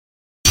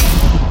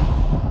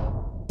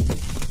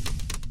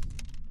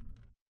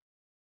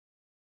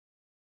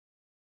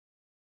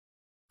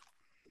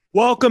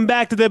Welcome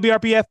back to the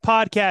BRPF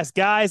podcast,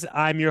 guys.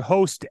 I'm your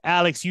host,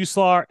 Alex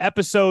Uslar,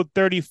 episode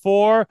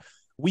 34.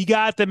 We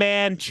got the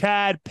man,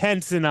 Chad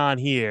Penson, on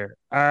here.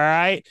 All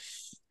right.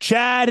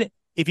 Chad,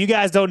 if you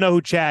guys don't know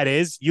who Chad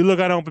is, you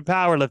look on Open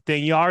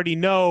Powerlifting. You already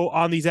know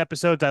on these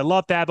episodes, I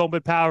love to have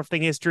Open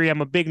Powerlifting history.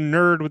 I'm a big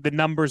nerd with the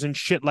numbers and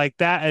shit like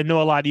that. I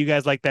know a lot of you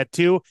guys like that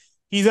too.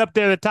 He's up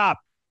there, the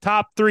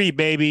top three,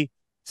 baby.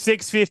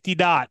 650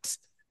 dots.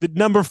 The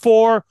number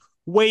four,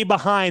 way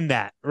behind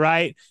that,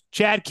 right?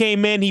 Chad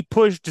came in, he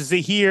pushed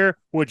Zahir,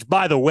 which,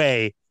 by the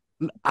way,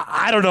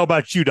 I don't know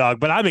about you, dog,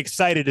 but I'm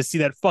excited to see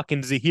that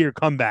fucking Zahir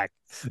comeback.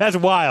 That's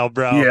wild,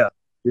 bro. Yeah,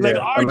 Like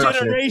yeah, our I'm watching it.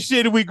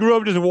 generation, we grew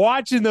up just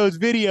watching those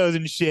videos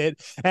and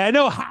shit. And I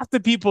know half the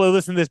people who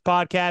listen to this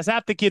podcast,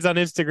 half the kids on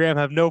Instagram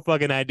have no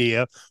fucking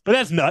idea, but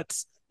that's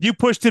nuts. You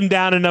pushed him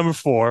down to number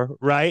four,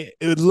 right?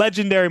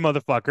 Legendary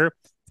motherfucker.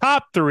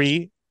 Top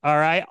three, all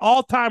right.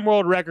 All time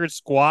world record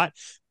squat.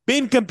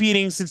 Been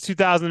competing since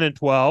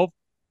 2012.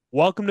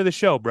 Welcome to the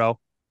show, bro.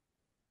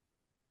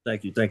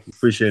 Thank you,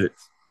 appreciate it.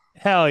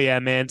 Hell yeah,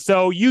 man.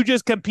 So you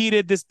just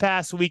competed this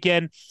past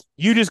weekend.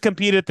 You just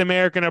competed at the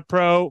American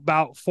Pro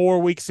about 4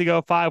 weeks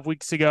ago, 5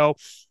 weeks ago.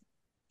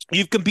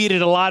 You've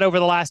competed a lot over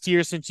the last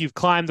year since you've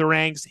climbed the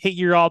ranks, hit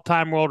your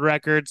all-time world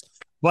records.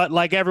 But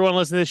like everyone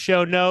listening to this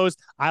show knows,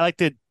 I like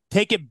to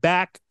take it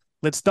back.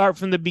 Let's start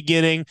from the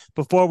beginning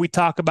before we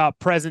talk about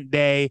present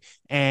day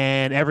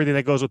and everything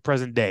that goes with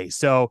present day.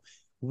 So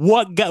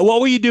what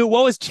were you doing?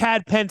 What was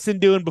Chad Penson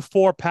doing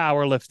before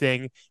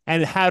powerlifting,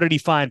 and how did he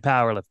find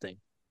powerlifting?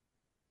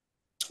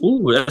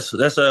 Ooh, that's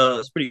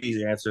a pretty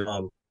easy answer.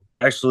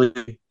 Actually,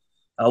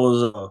 I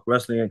was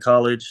wrestling in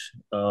college.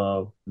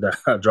 That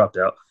I dropped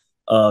out.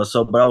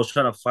 But I was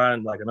trying to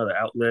find like another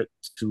outlet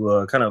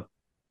to kind of,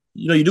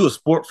 you do a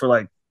sport for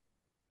like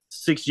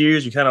 6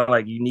 years. You kind of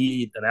like you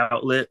need an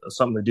outlet or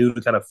something to do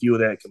to kind of fuel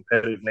that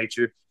competitive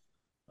nature.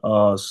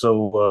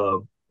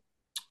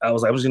 I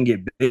was like, I was gonna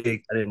get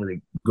big. I didn't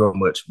really grow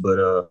much, but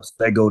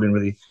that goal didn't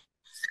really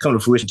come to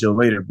fruition until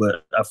later.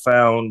 But I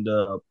found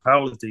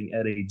powerlifting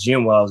at a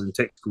gym while I was in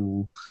tech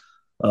school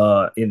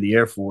in the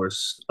Air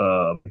Force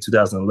in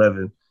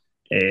 2011.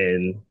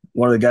 And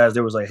one of the guys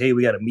there was like, "Hey,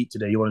 we got to meet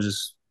today. You want to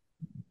just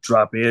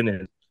drop in?"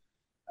 And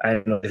I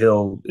didn't know what the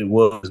hell it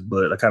was,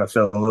 but I kind of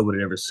fell in love with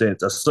it ever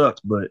since. I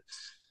sucked, but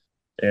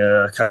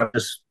I kind of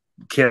just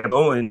kept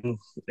going.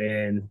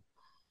 And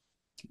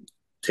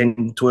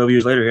 10, 12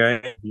 years later,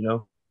 here I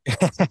am.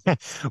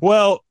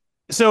 Well,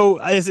 so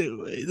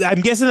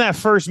I'm guessing that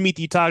first meet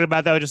that you talked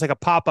about, that was just like a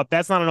pop up.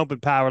 That's not an open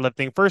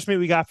powerlifting. First meet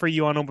we got for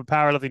you on open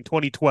powerlifting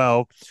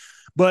 2012.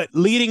 But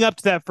leading up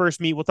to that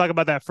first meet, we'll talk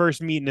about that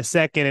first meet in a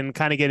second and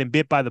kind of getting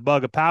bit by the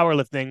bug of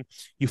powerlifting.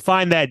 You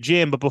find that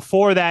gym. But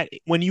before that,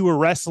 when you were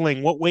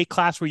wrestling, what weight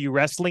class were you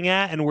wrestling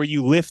at? And were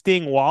you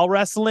lifting while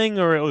wrestling,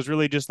 or it was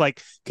really just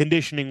like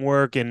conditioning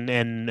work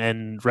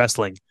and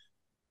wrestling?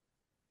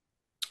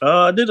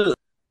 I did a.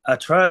 I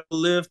tried to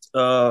lift.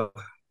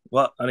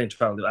 Well, I didn't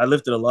try to lift. I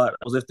lifted a lot.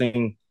 I was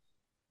lifting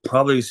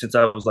probably since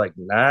I was like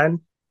 9.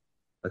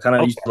 I kind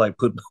of used to like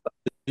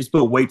used to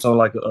put weights on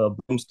like a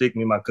broomstick.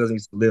 Me and my cousin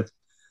used to lift.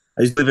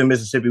 I used to live in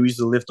Mississippi. We used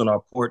to lift on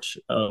our porch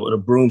with a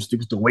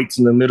broomstick with the weights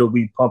in the middle.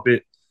 We pump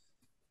it.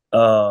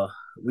 Uh,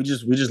 we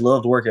just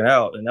loved working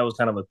out, and that was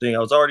kind of a thing. I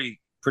was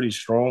already pretty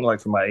strong, like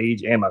for my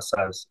age and my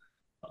size.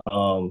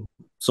 Um,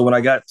 so when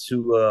I got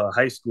to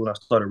high school and I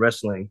started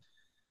wrestling,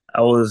 I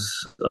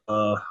was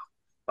uh,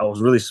 I was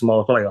really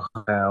small, probably like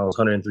 100 pounds,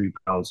 103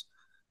 pounds,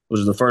 which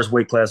was the first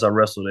weight class I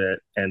wrestled at,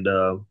 and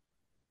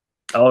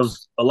I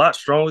was a lot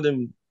stronger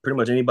than pretty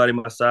much anybody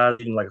my size,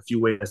 even like a few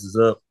weight classes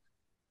up.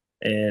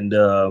 And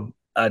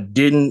I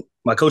didn't.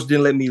 My coach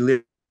didn't let me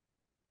lift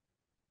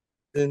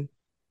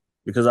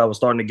because I was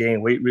starting to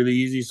gain weight really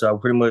easy. So I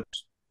pretty much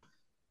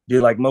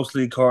did like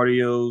mostly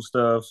cardio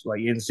stuff,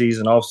 like in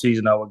season, off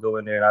season. I would go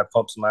in there and I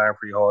pumped some iron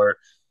pretty hard.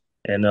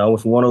 And I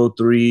went from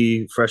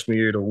 103 freshman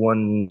year to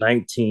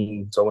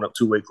 119. So I went up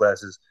 2 weight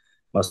classes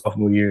my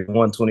sophomore year,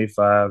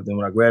 125. Then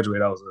when I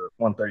graduated, I was a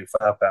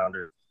 135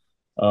 pounder.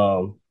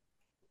 Um,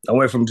 I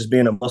went from just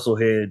being a muscle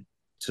head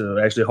to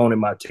actually honing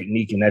my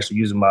technique and actually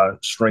using my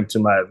strength to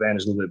my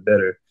advantage a little bit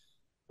better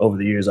over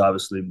the years,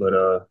 obviously.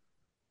 But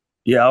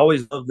yeah, I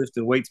always loved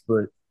lifting weights,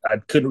 but I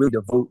couldn't really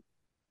devote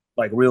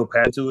like real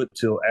passion to it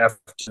till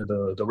after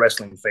the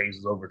wrestling phase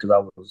was over because I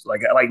was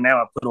like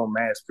now I put on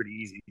mass pretty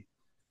easy.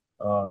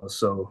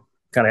 So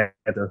kind of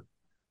had to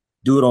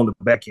do it on the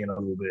back end a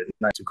little bit,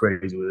 not too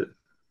crazy with it.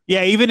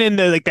 Yeah, even in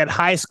the like that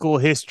high school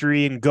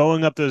history and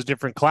going up those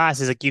different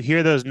classes, like you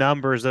hear those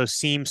numbers, those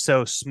seem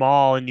so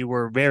small and you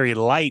were very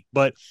light,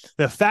 but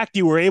the fact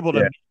you were able to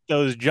Yeah. make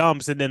those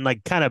jumps and then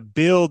like kind of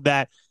build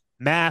that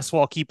mass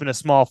while keeping a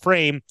small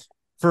frame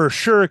for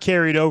sure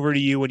carried over to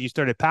you when you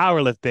started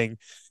powerlifting.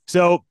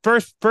 So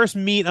first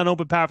meet on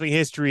open powerlifting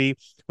history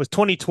was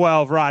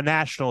 2012 Raw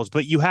Nationals,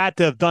 but you had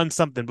to have done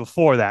something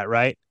before that,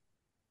 right?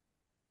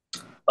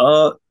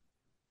 Uh,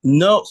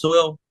 no, so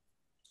well,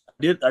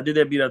 I did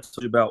that beat I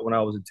told you about when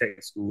I was in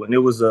tech school, and it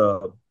was I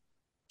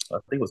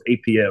think it was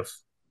APF,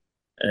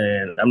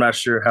 and I'm not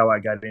sure how I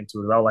got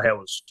into it. All I had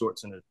was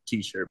shorts and a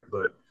t-shirt,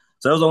 but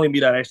so that was the only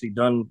meet I'd actually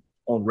done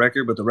on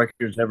record, but the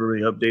record's never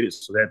really updated,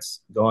 so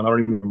that's gone. I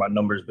don't even remember my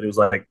numbers, but it was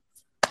like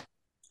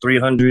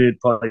 300,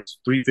 probably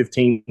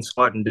 315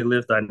 squat and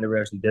deadlift. I never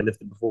actually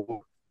deadlifted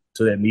before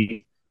to that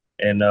meet,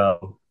 and I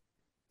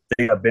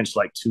think I benched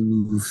like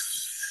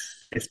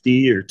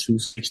 250 or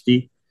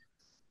 260,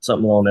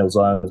 something along those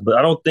lines. But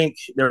I don't think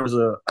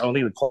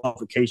the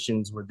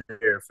qualifications were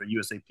there for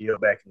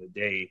USAPL back in the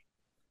day.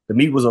 The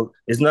meet was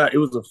it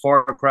was a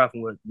far cry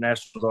from what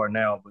nationals are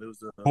now, but it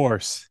was Of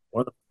course.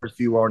 one of the first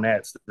few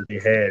RNATs that they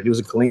had. It was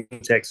in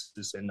Killeen,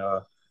 Texas, and it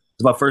was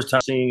my first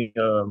time seeing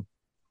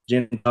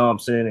Jen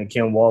Thompson and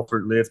Kim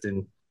Walford lift,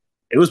 and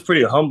it was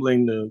pretty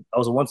humbling. I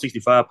was a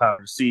 165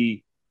 pounder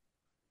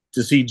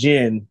to see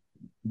Jen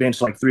bench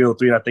like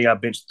 303, and I think I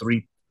benched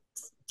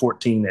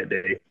 314 that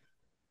day,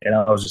 and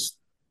I was just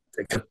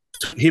it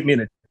hit me in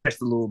the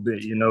chest a little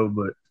bit,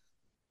 but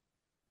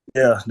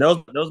yeah,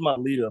 that was my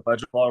lead up. I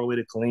drove all the way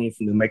to Killeen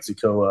from New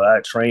Mexico.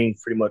 I trained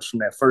pretty much from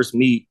that first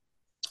meet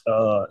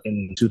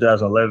in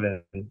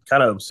 2011,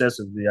 kind of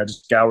obsessively. I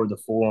just scoured the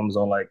forums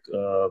on like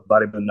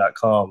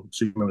bodybuilding.com.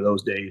 So you remember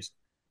those days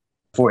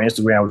before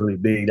Instagram was really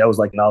big. That was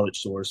like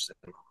knowledge source.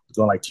 It was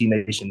on like T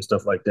Nation and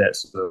stuff like that.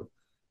 So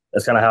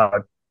that's kind of how I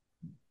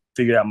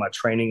figured out my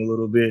training a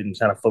little bit and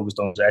kind of focused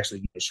on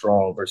actually getting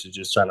strong versus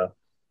just trying to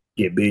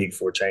get big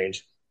for a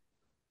change.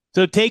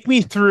 So take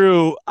me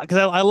through, because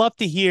I love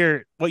to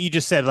hear what you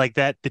just said, like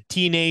that, the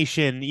T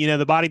Nation, the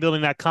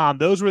bodybuilding.com,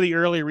 those were the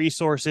early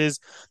resources.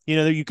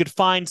 You could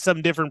find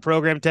some different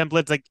program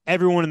templates, like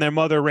everyone and their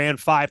mother ran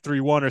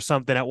 531 or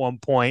something at one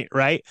point,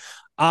 right?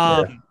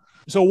 Yeah.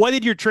 So what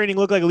did your training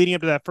look like leading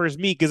up to that first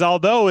meet? Because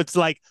although it's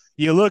like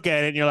you look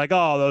at it and you're like,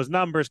 oh, those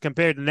numbers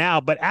compared to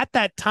now, but at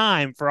that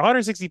time for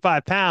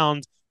 165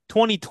 pounds,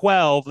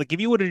 2012, like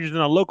if you would have just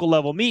done a local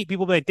level meet,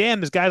 people be like,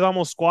 damn, this guy's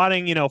almost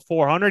squatting,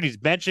 400. He's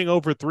benching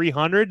over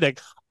 300, like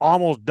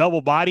almost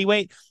double body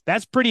weight.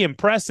 That's pretty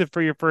impressive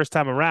for your first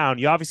time around.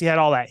 You obviously had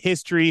all that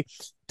history,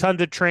 tons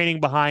of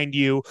training behind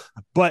you,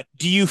 but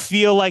do you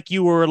feel like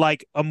you were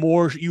like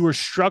you were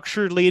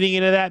structured leading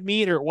into that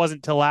meet, or it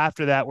wasn't till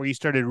after that where you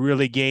started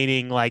really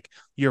gaining like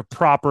your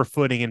proper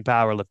footing in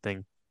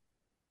powerlifting?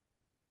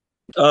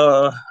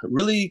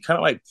 Really kind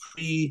of like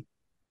I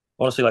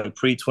want to say like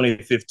pre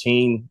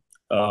 2015.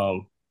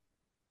 Um,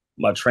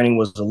 my training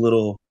was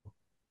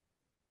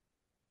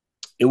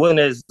it wasn't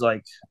as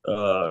like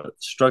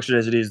structured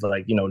as it is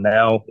like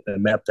now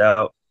and mapped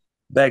out.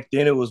 Back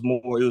then it was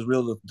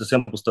real the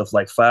simple stuff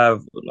like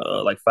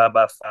like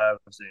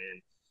 5x5s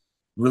and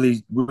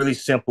really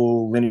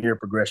simple linear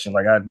progression.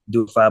 Like I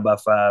do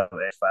 5x5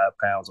 at 5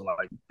 pounds on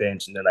like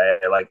bench, and then I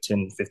had like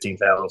 10,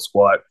 15,000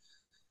 squat.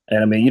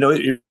 And I mean,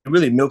 it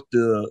really milked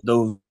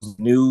those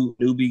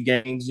newbie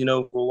gains,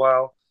 for a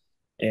while.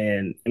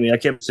 And I mean, I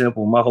kept it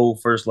simple. My whole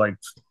first like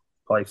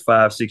probably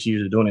 5, 6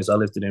 years of doing this, I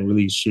lifted in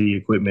really shitty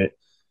equipment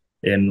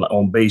and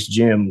on base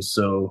gyms.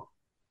 So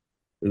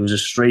it was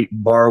just straight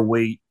bar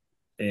weight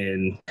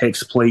and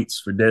hex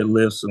plates for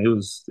deadlifts. And it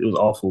was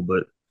awful,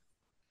 but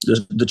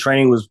the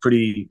training was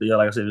pretty, yeah,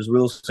 like I said, it was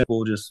real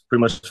simple, just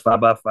pretty much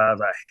 5x5s.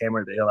 I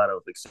hammered the hell out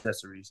of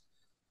accessories.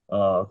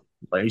 Uh,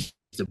 like I used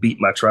to beat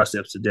my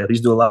triceps to death. I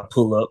used to do a lot of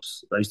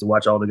pull-ups. I used to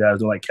watch all the guys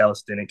doing like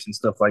calisthenics and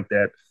stuff like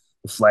that,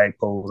 the flag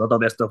poles. I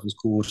thought that stuff was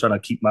cool. Trying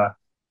to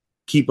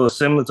keep a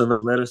semblance of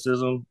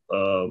athleticism.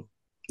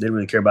 Didn't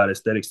really care about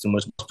aesthetics too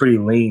much. I was pretty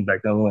lean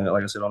back then, only,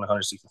 like I said, only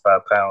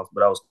 165 pounds,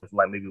 but I was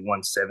like maybe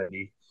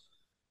 170.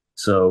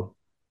 So,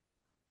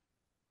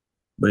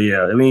 but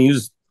yeah, I mean, it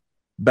was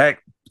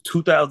back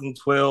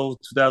 2012,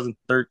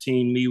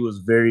 2013. Me was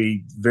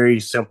very, very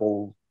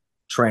simple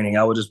training.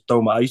 I used to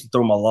throw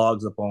my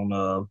logs up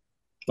on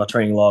my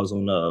training logs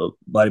on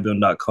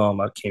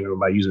bodybuilding.com. I can't remember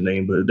my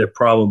username, but they're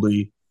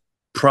probably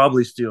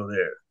still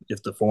there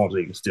if the forum's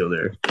even still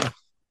there.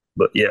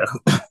 But yeah.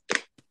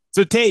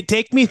 So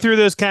take me through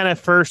those kind of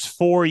first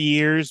 4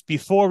 years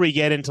before we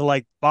get into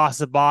like boss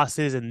of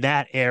bosses and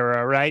that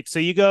era, right? So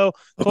you go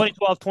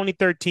 2012,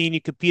 2013,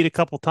 you compete a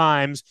couple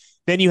times,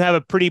 then you have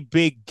a pretty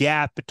big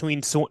gap between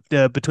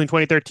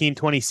 2013,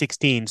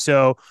 2016.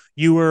 So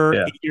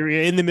Yeah. you're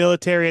in the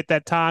military at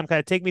that time. Kind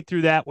of take me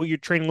through that, what your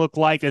training looked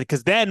like,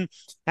 because then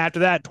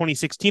after that,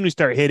 2016, we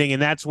start hitting,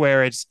 and that's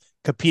where it's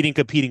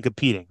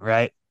competing,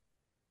 right?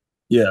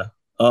 Yeah.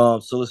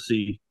 So let's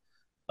see,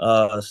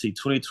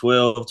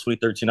 2012,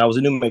 2013. I was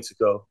in New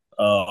Mexico.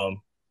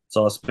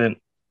 So I spent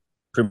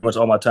pretty much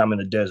all my time in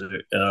the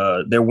desert.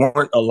 There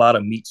weren't a lot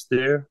of meets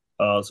there.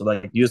 So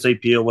like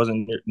USAPL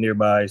wasn't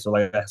nearby. So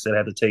like I said, I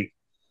had to take, if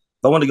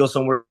I wanted to go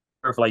somewhere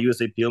for like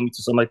USAPL meets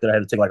or something like that, I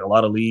had to take like a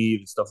lot of leave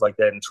and stuff like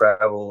that and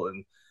travel.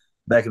 And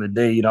back in the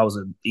day, I was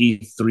an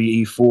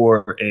E3,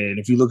 E4. And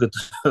if you look at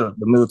the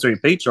military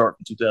pay chart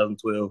from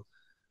 2012,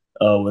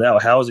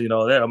 without housing and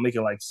all that, I'm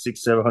making like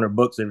 600-700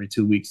 bucks every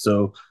 2 weeks.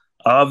 So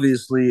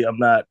obviously, I'm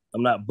not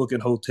booking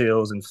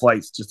hotels and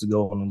flights just to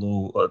go on a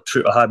little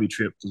trip, a hobby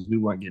trip, because we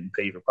weren't getting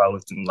paid for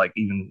powerlifting like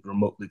even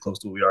remotely close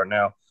to what we are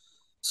now.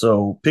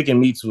 So picking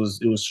meets was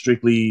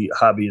strictly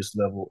hobbyist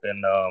level,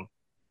 and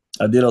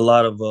I did a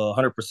lot of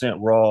 100%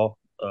 raw,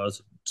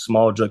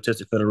 small drug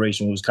tested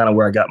federation was kind of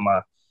where I got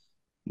my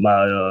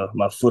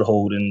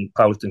foothold in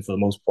powerlifting for the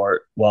most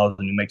part while I was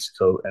in New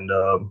Mexico, and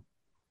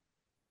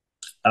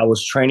I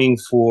was training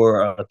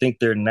for I think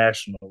their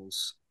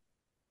nationals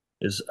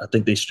is I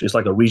think it's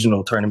like a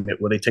regional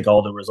tournament where they take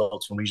all the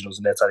results from regionals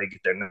and that's how they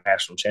get their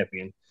national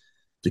champion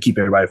to keep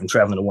everybody from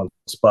traveling to one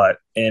spot.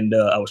 And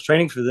I was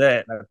training for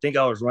that, and I think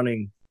I was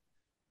running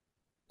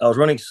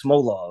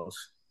Smolov,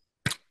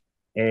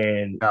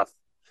 and Yeah.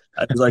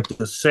 it was like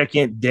the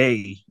second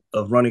day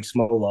of running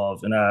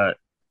Smolov, and I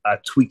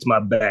tweaked my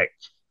back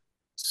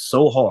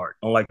so hard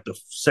on like the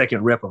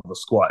second rep of a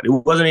squat. It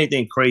wasn't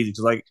anything crazy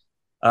because like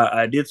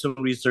I did some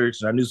research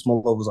and I knew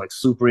Smolov was like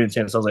super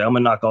intense. I was like, I'm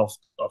gonna knock off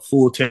a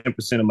full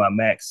 10% of my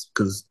max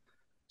because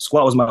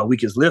squat was my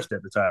weakest lift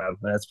at the time.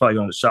 And that's probably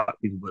gonna shock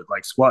people, but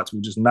like squats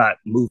were just not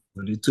moving.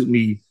 It took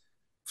me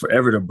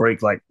forever to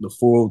break like the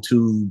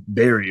 402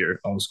 barrier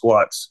on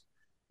squats.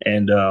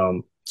 And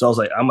so I was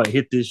like, I'm gonna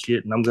hit this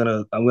shit and I'm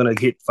gonna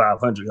hit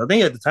 500. I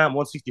think at the time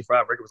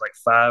 165 record was like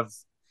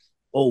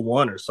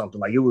 501 or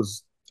something. Like it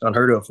was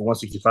unheard of for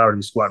 165 to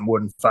be squatting more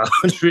than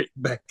 500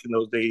 back in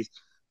those days.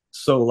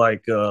 So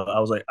like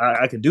I was like,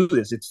 I can do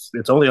this.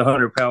 It's only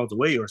 100 pounds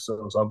away or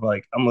so. So I'm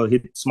like, I'm gonna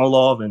hit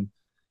Smolov and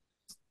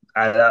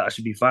I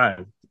should be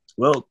fine.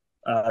 Well,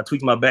 I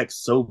tweaked my back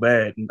so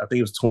bad. I think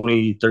it was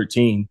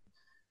 2013.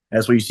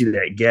 That's where you see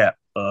that gap.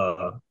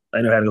 I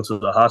ended up having to go to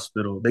the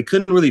hospital. They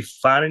couldn't really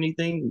find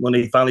anything when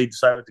they finally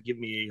decided to give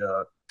me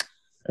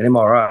an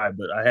MRI,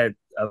 but I've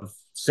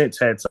since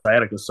had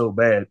sciatica so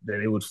bad that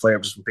it would flare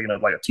up just from picking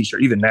up like a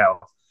t-shirt, even now.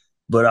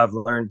 But I've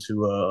learned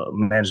to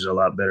manage it a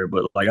lot better.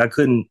 But like I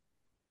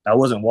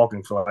wasn't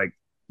walking for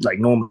like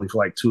normally for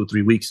like 2 or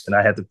 3 weeks, and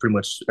I had to pretty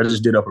much I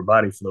just did upper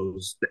body for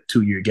those that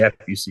 2 year gap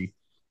you see.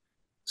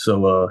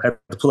 So had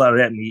to pull out of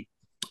that meet,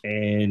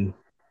 and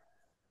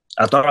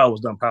I thought I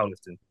was done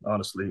powerlifting,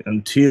 honestly,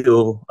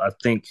 until I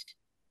think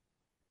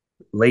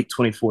late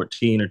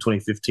 2014 or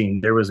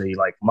 2015. There was a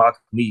like mock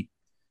meet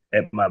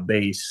at my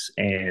base,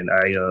 and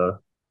I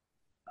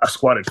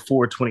squatted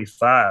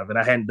 425, and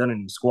I hadn't done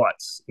any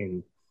squats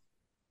in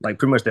like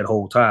pretty much that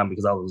whole time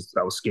because I was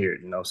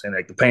scared. You know, what I'm saying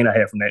like the pain I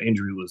had from that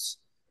injury was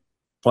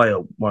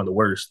probably one of the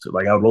worst.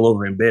 Like I would roll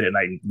over in bed at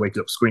night and wake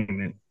up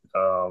screaming.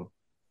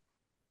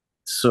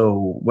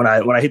 So when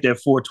I hit that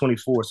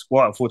 424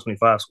 squat,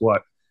 425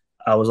 squat,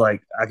 I was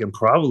like, I can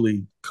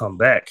probably come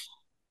back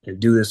and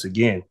do this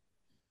again.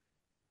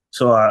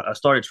 So I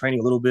started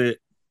training a little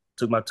bit,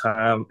 took my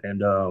time,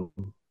 and I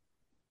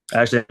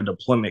actually had a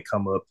deployment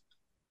come up.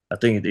 I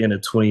think at the end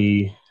of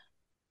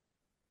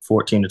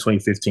 2014 to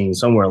 2015,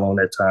 somewhere along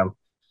that time.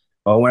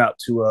 I went out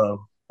to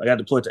I got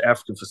deployed to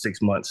Africa for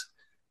 6 months,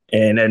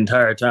 and that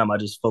entire time I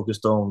just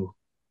focused on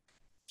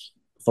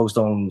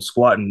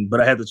squatting.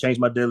 But I had to change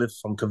my deadlift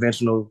from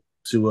conventional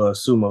to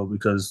sumo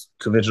because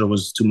conventional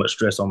was too much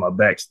stress on my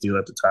back still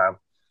at the time.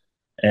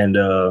 And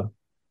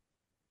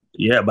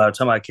yeah, by the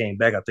time I came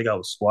back, I think I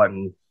was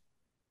squatting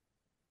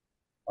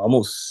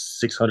almost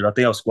 600. I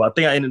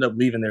think I ended up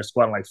leaving there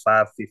squatting like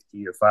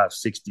 550 or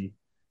 560,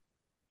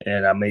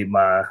 and I made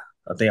my.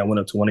 I think I went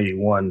up to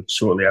 181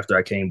 shortly after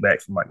I came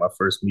back from like my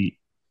first meet,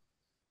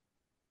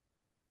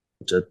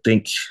 which I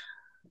think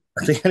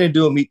I didn't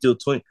do a meet till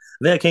 20.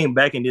 Then I came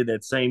back and did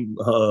that same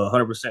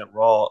 100%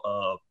 raw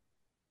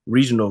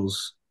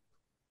regionals.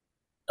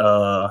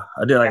 I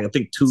did like I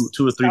think two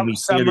or three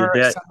meets. I think I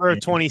did that. Summer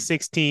of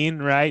 2016,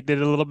 right?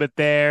 Did a little bit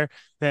there.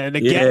 And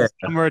again, Yeah,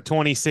 summer of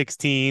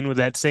 2016 with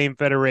that same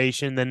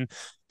federation. Then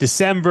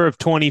December of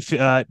 20,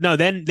 no,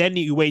 then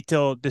you wait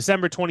till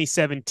December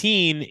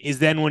 2017 is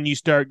then when you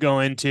start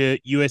going to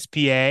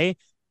USPA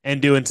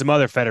and doing some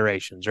other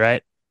federations,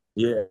 right?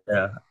 yeah.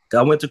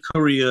 I went to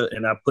Korea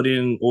and I put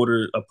in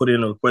order. I put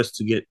in a request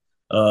to get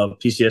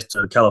PCS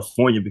to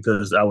California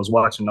because I was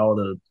watching all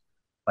the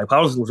like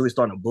powerlifting was really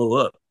starting to blow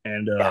up,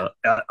 and Yeah.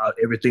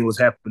 everything was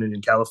happening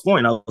in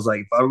California. I was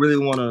like, if I really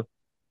want to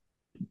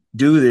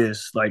do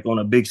this like on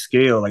a big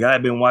scale, like I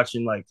had been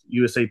watching like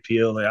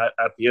USAPL, like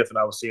IPF, and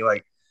I was seeing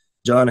like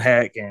John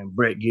Hack and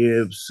Brett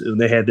Gibbs,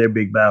 and they had their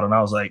big battle, and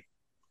I was like,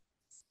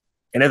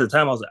 and at the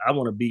time I was like, I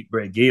want to beat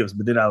Brett Gibbs,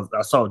 but then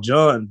I saw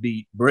John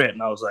beat Brett,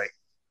 and I was like,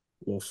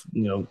 well,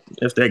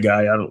 if that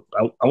guy,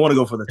 I want to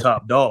go for the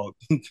top dog,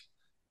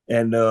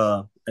 and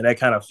that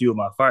kind of fueled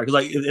my fire because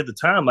like at the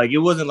time, like it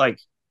wasn't like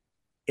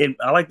and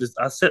I like this.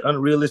 I set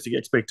unrealistic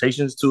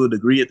expectations to a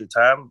degree at the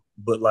time,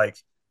 but like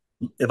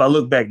if I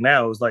look back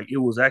now, it's like it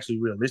was actually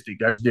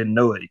realistic. I just didn't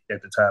know it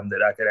at the time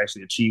that I could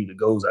actually achieve the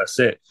goals I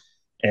set.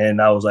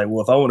 And I was like,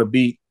 well, if I want to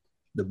beat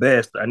the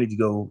best, I need to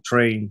go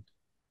train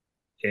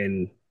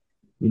and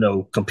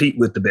compete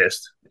with the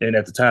best. And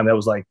at the time, that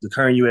was like the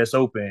current U.S.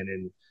 Open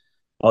and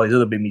all these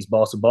other big meets,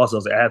 Boston. I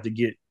was like, I have to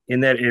get in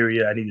that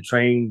area. I need to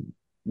train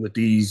with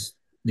these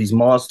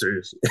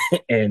monsters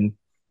and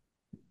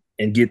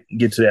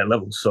get to that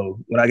level. So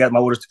when I got my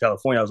orders to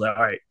California, I was like,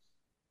 all right,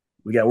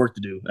 we got work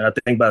to do. And I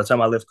think by the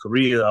time I left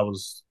Korea, I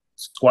was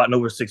squatting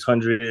over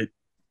 600.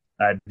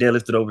 I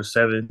deadlifted over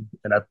 7,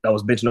 and I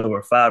was benching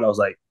over 5. And I was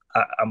like,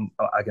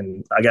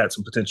 I got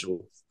some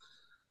potential.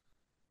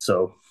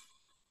 So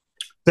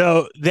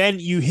So then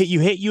you hit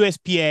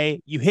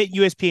USPA, you hit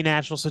USPA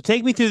National. So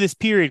take me through this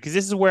period because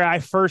this is where I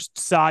first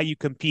saw you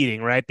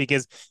competing, right?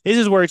 Because this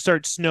is where it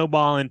starts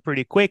snowballing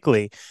pretty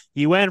quickly.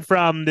 You went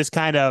from this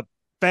kind of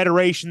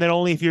federation that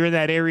only if you're in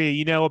that area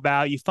you know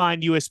about. You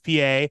find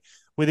USPA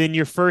within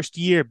your first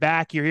year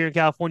back. You're here in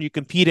California. You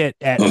compete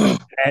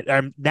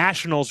at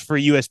nationals for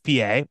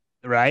USPA,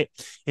 right?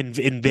 In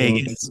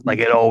Vegas, like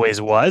it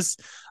always was,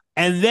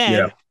 and then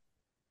yeah,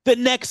 the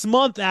next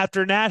month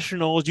after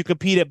nationals, you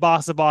compete at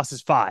Boss of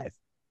Bosses 5.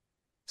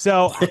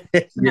 So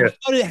yeah.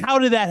 how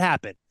did that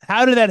happen?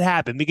 How did that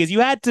happen? Because you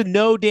had to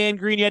know Dan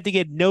Green, you had to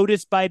get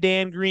noticed by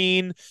Dan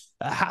Green.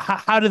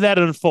 How did that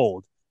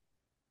unfold?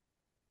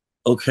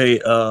 Okay,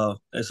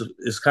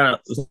 it's kind of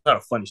it's not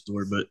a funny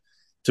story, but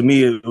to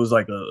me it was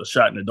like a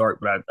shot in the dark.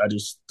 But I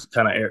just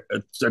kind of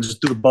I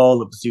just threw the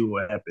ball up to see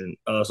what happened.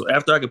 So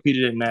after I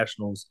competed at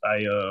nationals,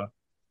 I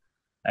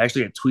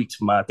actually had tweaked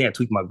my I think I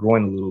tweaked my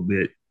groin a little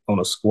bit on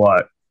a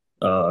squat.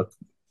 So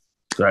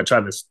I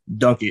tried to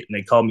dunk it, and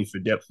they called me for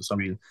depth for some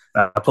reason.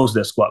 I posted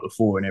that squat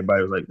before, and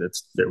everybody was like,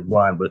 they're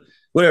blind," but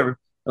whatever.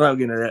 I'm not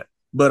getting to that.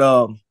 But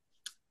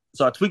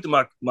so I tweaked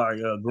my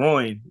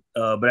groin,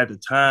 but at the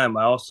time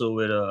I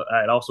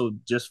had also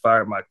just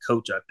fired my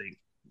coach, I think,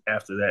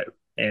 after that,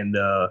 and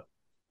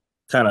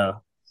kind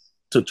of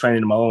took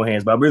training in my own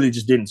hands. But I really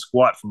just didn't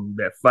squat from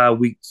that 5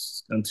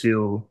 weeks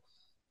until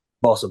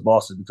Boss of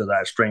Bosses because I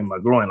had strained my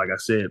groin, like I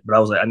said. But I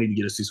was like, I need to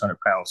get a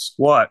 600-pound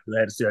squat because I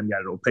had to say I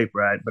got it on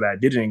paper, but I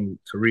did it in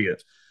Korea.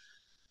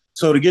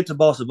 So to get to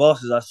Boss of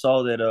Bosses, I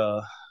saw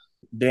that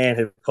Dan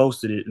had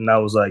posted it, and I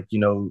was like,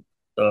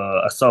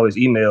 I saw his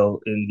email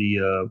in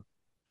the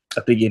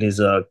I think in his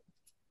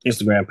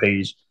Instagram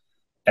page,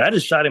 and I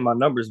just shot him my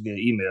numbers via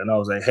email, and I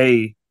was like,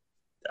 hey,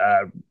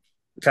 I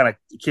kind of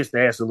kissed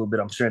the ass a little bit.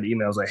 I'm sharing the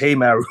email. I was like, hey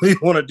man, I really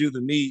want to do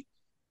the meet.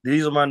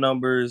 These are my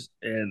numbers,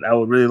 and I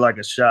would really like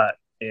a shot.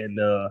 And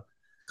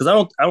because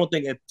I don't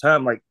think at the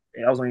time like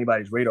I was on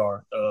anybody's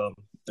radar,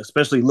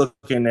 especially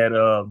looking at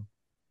I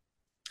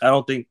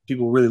don't think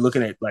people were really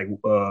looking at like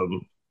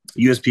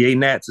USPA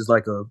Nats is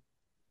like a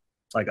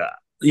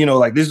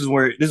like this is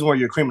where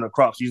your cream of the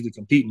crops usually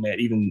competing at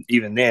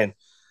even then.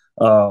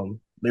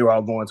 They were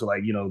all going to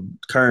like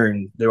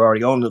Kern. They were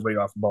already on the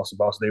radar for Boston.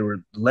 Boston. They were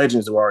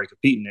legends that were already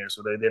competing there,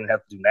 so they didn't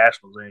have to do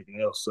nationals or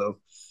anything else. So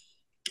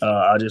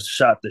I just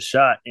shot the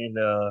shot, and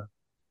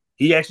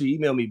he actually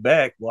emailed me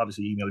back. Well,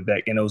 obviously, he emailed me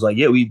back, and it was like,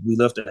 "Yeah, we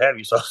love to have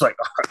you." So I was like,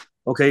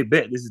 "Okay,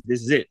 bet this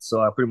is it."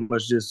 So I pretty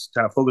much just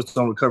kind of focused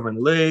on recovering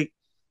the leg.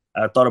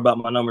 I thought about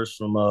my numbers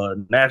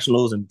from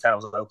nationals, and kind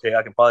of was like, "Okay,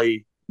 I can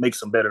probably make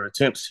some better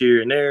attempts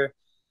here and there,"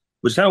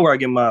 which is kind of where I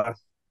get my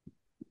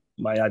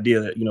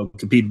idea that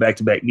compete back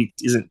to back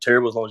meets isn't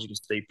terrible as long as you can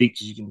stay peak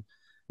because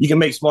you can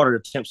make smarter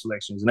attempt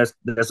selections, and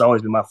that's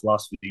always been my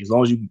philosophy. As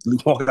long as you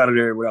walk out of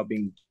there without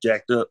being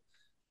jacked up,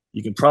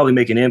 you can probably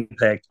make an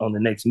impact on the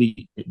next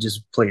meet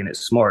just playing it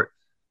smart.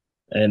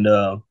 And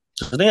I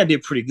think I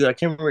did pretty good. I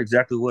can't remember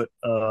exactly what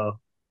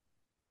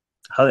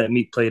how that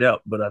meet played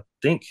out, but I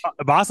think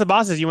Boss of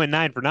Bosses, you went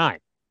 9 for 9.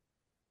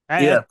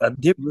 yeah, I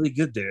did really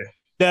good there.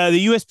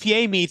 The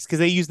USPA meets because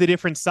they use the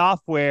different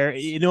software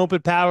in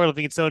open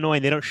powerlifting. It's so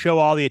annoying. They don't show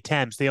all the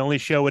attempts. They only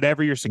show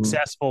whatever your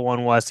successful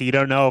one was. So you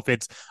don't know if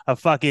it's a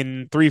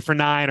fucking 3 for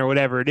 9 or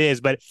whatever it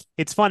is. But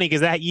it's funny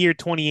because that year,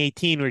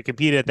 2018, where you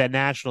competed at that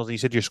nationals, and you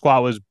said your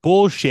squat was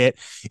bullshit.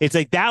 It's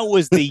like that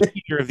was the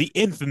year of the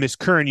infamous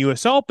Kern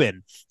US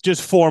Open,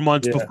 just 4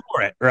 months Yeah,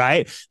 before it,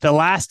 right? The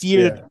last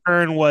year that yeah, the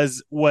Kern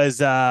was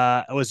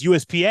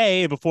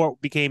USPA before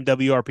it became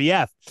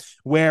WRPF,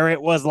 where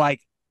it was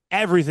like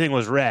everything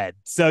was red.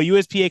 So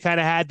USPA kind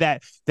of had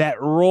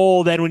that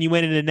role then when you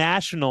went into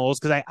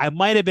nationals, because I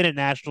might have been at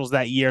nationals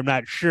that year. I'm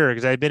not sure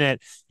because I'd been at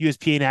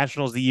USPA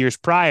nationals the years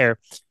prior.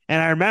 And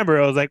I remember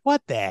I was like,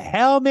 what the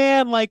hell,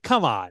 man? Like,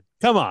 come on.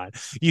 Come on.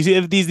 You see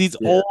these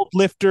yeah, old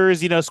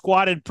lifters,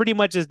 squatted pretty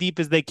much as deep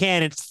as they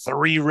can. It's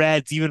 3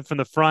 reds even from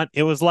the front.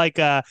 It was like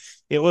a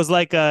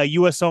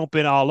US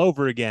Open all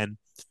over again.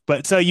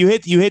 But so you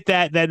hit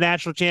that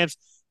national champs,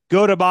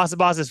 go to Boss of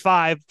Bosses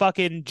 5,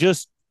 fucking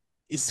just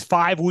is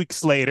 5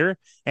 weeks later,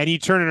 and you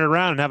turn it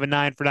around and have a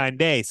 9 for 9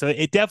 day. So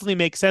it definitely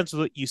makes sense with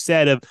what you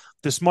said of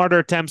the smarter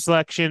attempt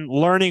selection,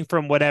 learning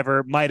from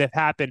whatever might have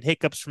happened,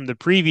 hiccups from the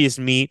previous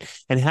meet,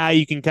 and how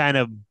you can kind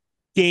of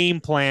game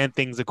plan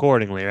things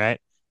accordingly,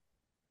 right?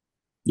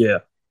 yeah,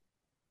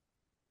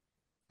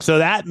 So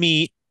that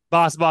meet,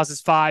 Boss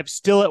is 5,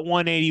 still at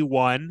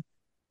 181.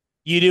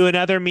 You do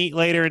another meet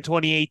later in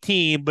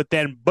 2018, but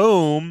then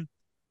boom,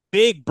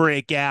 big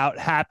breakout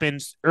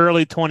happens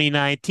early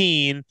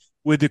 2019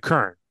 with the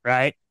Kern,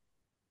 right?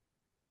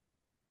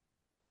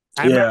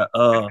 I remember,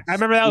 yeah. I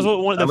remember that was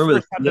one of I the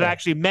remember. first times that I Yeah,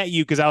 actually met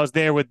you because I was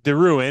there with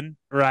Deruin,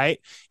 right?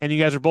 And you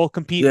guys were both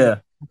competing. yeah,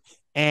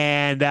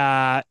 And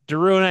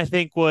Deruin, I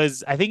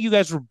think you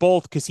guys were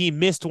both because he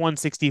missed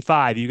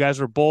 165. You guys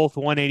were both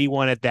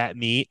 181 at that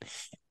meet,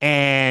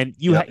 and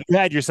yeah. you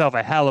had yourself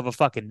a hell of a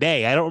fucking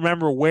day. I don't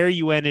remember where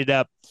you ended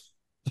up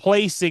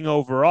placing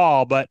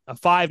overall, but a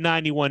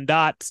 591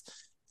 dots,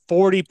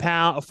 40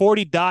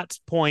 dots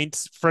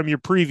points from your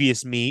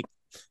previous meet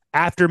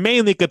after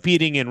mainly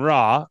competing in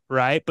raw,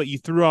 right? But you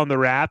threw on the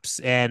wraps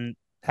and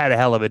had a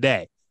hell of a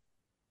day.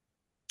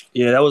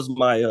 Yeah, that was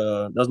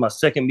my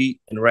second meet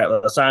in rap.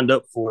 I signed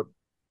up for it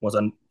once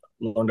I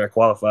learned I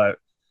qualified.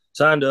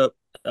 Signed up.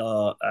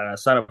 I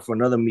signed up for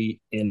another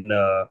meet in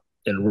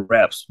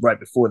wraps right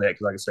before that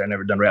because, like I said, I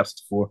never done wraps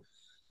before.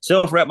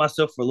 Self wrapped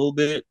myself for a little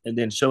bit, and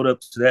then showed up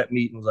to that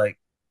meet and was like,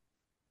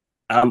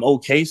 I'm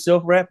okay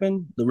self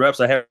wrapping. The wraps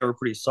I had were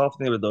pretty soft.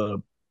 They were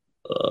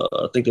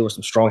I think there were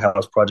some Strong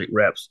House Project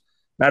wraps.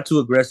 Not too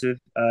aggressive.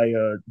 I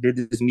did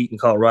this meet in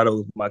Colorado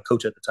with my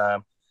coach at the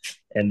time,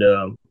 and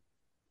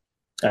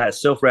I had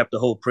self wrapped the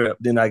whole prep.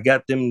 Then I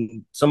got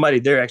them somebody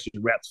there actually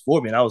wrapped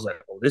for me, and I was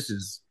like, "Oh, this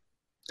is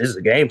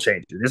a game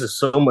changer. This is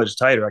so much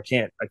tighter. I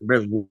can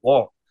barely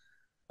walk."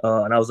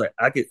 And I was like,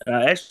 I could. And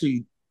I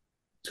actually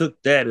took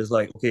that as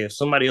like, okay, if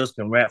somebody else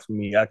can wrap for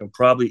me, I can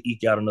probably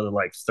eke out another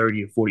like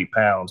 30 or 40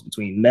 pounds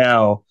between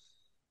now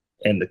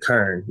and the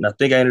Kern. And I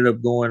think I ended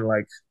up going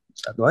like,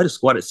 I just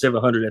squatted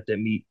 700 at that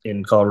meet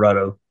in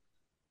Colorado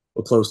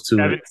or close to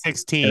it. And I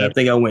 716,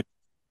 think I went,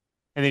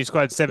 and then you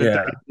scored yeah.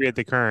 733 at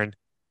the Kern.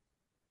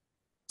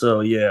 So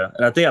yeah,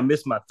 and I think I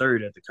missed my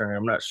third at the Kern.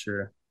 I'm not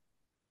sure.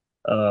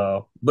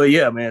 But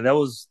yeah, man, that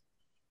was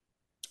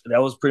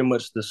pretty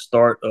much the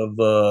start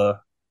of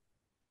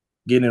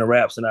getting into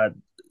wraps, and I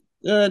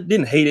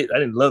didn't hate it. I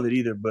didn't love it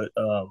either, but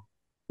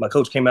my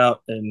coach came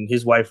out and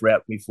his wife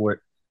wrapped me for it,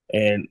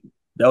 and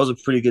that was a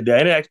pretty good day.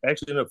 And it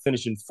actually ended up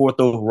finishing fourth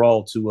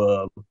overall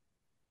to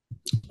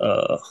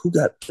who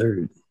got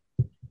third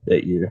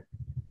that year?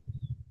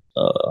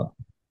 Uh,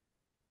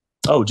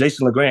 oh,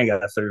 Jason LeGrand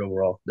got third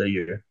overall that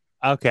year.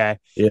 Okay.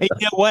 Yeah, And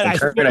you know what? and I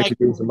Kern feel like actually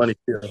gave me some money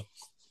too.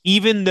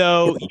 even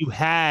though you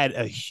had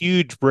a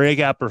huge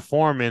breakout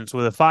performance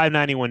with a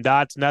 591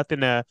 dots, nothing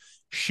to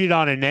shit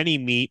on in any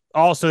meet.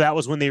 Also, that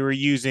was when they were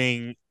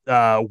using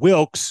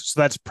Wilkes, so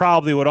that's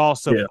probably what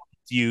also Yeah, put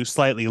you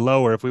slightly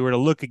lower. If we were to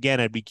look again,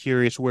 I'd be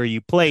curious where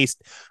you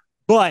placed.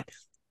 But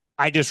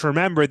I just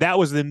remember that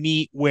was the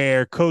meet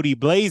where Cody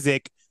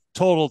Blazik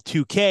totaled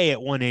 2K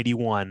at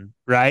 181,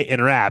 right?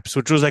 In wraps,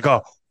 which was like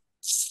a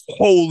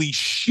holy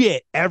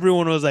shit.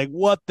 Everyone was like,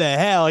 what the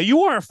hell?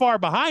 You weren't far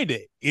behind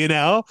it, you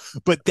know?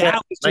 But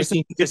that was just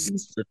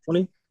 1950s or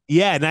 20.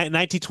 yeah,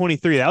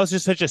 1923. That was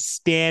just such a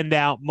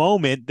standout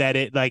moment that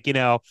it like,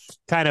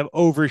 kind of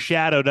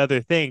overshadowed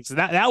other things. So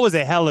that was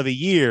a hell of a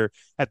year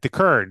at the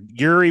Kern.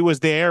 Yuri was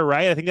there,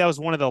 right? I think that was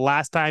one of the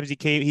last times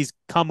he's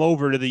come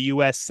over to the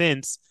US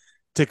since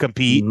to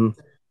compete.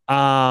 Mm-hmm.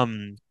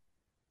 Um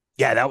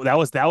yeah, that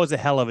was a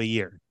hell of a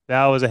year.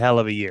 That was a hell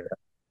of a year.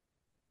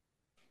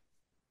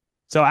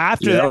 So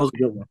after Yeah, that that, was a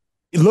good one.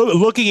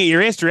 looking at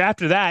your history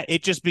after that,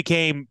 it just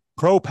became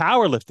pro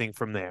powerlifting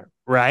from there,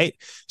 right?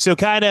 So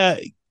kind of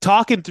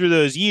talking through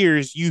those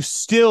years, you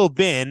still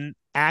been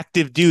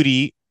active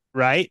duty,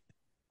 right?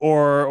 Yep.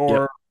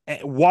 Or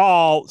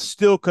while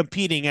still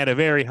competing at a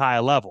very high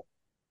level.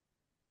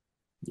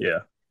 Yeah. Yeah, I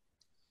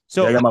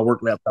So got my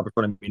work laptop in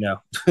front of me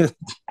now.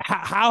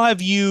 how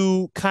have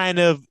you kind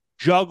of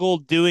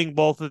juggled doing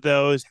both of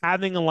those,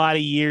 having a lot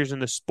of years in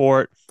the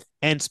sport,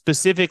 and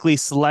specifically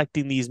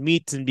selecting these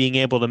meets and being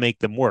able to make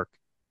them work?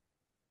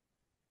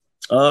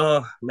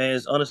 Man,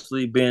 it's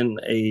honestly been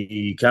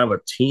a kind of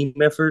a team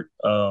effort.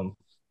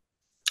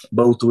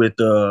 Both with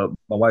my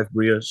wife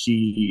Bria,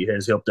 she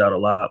has helped out a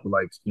lot with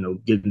like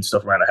getting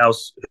stuff around the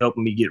house,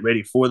 helping me get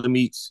ready for the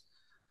meets,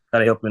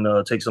 kind of helping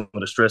take some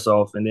of the stress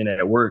off. And then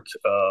at work,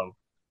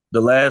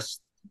 the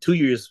last 2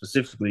 years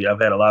specifically,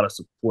 I've had a lot of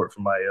support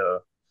from my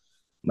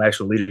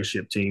actual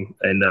leadership team.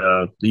 And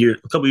a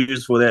couple of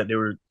years before that, they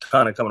were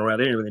kind of coming around.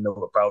 They didn't really know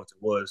what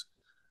powerlifting was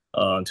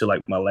until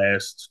like my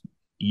last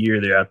year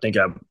there. I think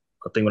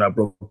when I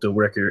broke the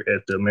record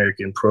at the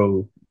American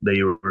Pro,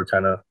 they were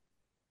kind of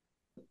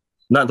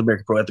not the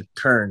American Pro at the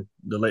Kern,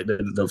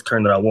 the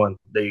Kern that I won.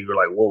 They were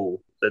like,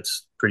 "Whoa,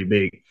 that's pretty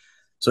big."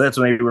 So that's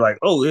when they were like,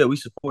 "Oh yeah, we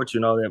support you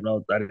and all that."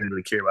 But I didn't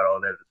really care about all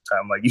that at the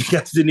time. Like you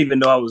guys didn't even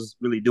know I was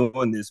really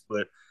doing this,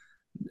 but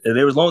they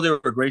were, as long as they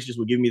were gracious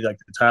with giving me like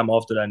the time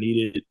off that I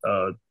needed,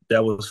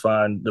 that was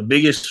fine. The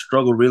biggest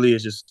struggle really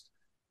is just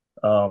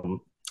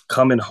um,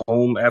 coming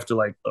home after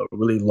like a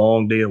really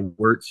long day of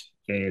work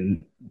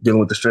and dealing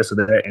with the stress of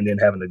that, and then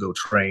having to go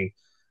train.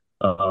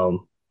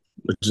 Um,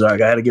 which is like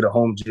I had to get a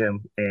home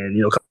gym,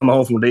 and coming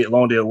home from a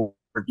long day of work,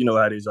 you know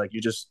how it is. Like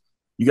you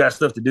got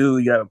stuff to do,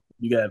 you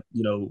got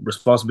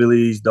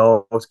responsibilities,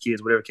 dogs,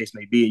 kids, whatever case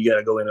may be. And you got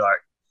to go in. Like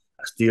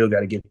I still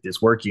got to get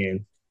this work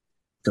in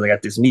because I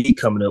got this meet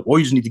coming up, or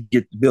you just need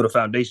to build a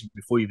foundation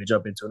before you even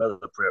jump into another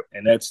prep,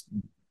 and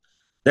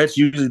that's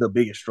usually the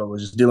biggest struggle,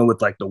 is just dealing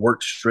with like the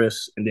work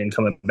stress and then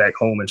coming back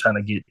home and trying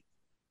to get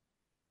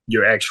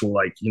your actual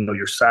like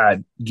your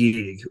side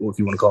gig, or if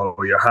you want to call it,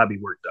 or your hobby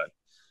work done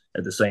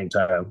at the same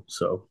time.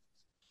 So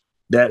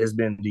that has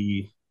been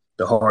the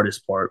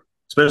hardest part,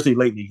 especially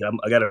lately.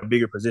 I got a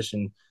bigger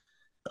position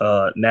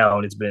now,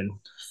 and it's been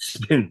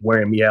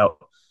wearing me out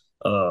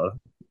on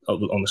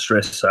the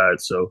stress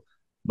side. So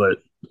but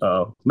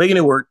making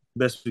it work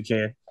best we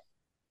can.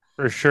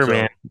 For sure,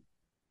 man.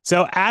 So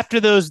So after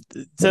those,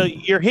 so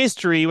your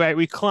history, right?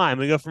 We climb.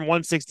 We go from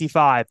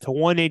 165 to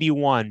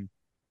 181.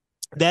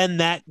 Then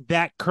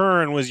that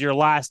Kern was your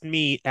last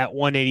meet at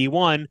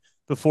 181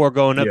 before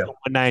going up yeah. to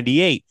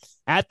 198.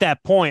 At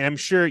that point, I'm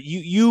sure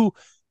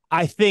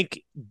I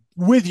think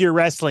with your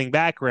wrestling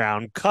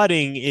background,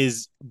 cutting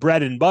is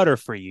bread and butter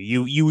for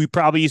you. You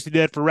probably used to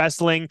do that for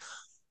wrestling.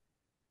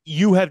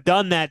 You have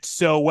done that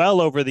so well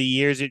over the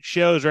years. It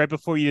shows right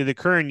before you did the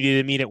Kern, you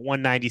did a meet at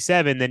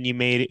 197. Then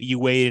you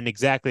weighed in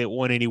exactly at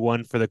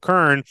 181 for the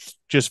Kern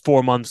just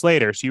 4 months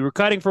later. So you were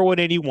cutting for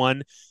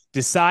 181,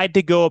 decide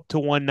to go up to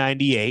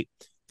 198,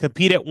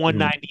 compete at Mm-hmm.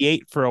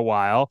 198 for a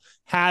while,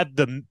 had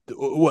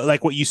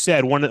like what you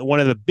said, one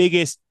of the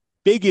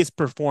biggest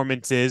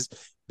performances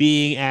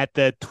being at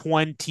the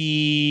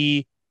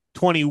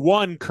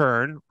 2021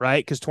 Kern,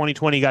 right? Because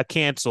 2020 got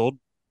canceled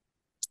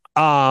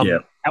Yeah.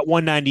 at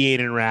 198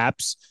 in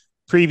wraps.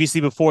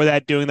 Previously, before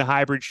that, doing the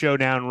hybrid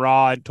showdown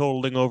raw and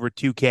totaling over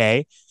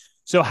 2K.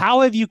 So,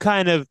 how have you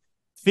kind of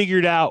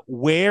figured out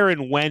where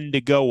and when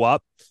to go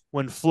up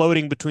when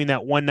floating between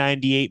that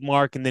 198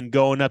 mark and then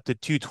going up to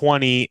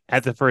 220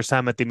 at the first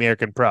time at the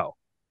American Pro?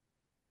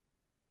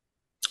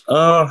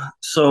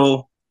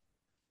 So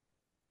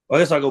I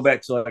guess I'll go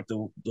back to like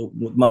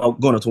my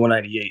going up to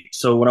 198.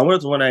 So when I went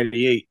up to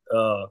 198,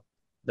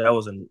 that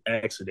was an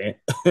accident.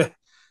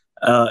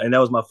 And that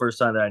was my first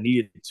time that I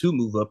needed to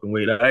move up in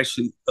weight. I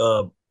actually,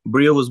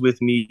 Bria was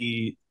with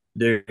me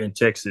there in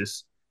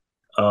Texas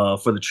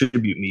for the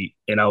tribute meet,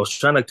 and I was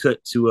trying to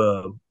cut to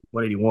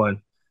 181,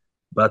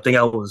 but I think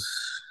I was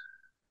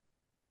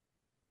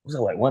it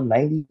like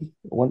 190,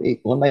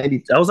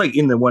 190. I was like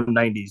in the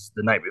 190s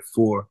the night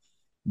before,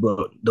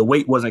 but the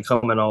weight wasn't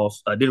coming off.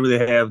 I didn't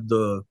really have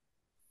the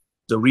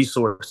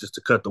resources to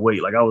cut the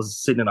weight. Like I was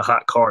sitting in a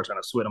hot car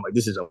trying to sweat. I'm like,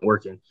 this isn't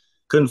working.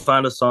 Couldn't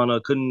find a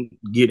sauna. Couldn't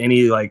get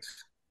any like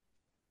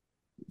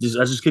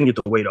I just couldn't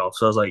get the weight off.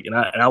 So I was like, and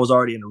I was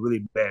already in a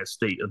really bad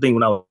state. I think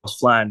when I was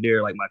flying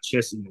there, like my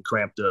chest even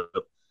cramped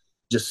up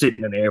just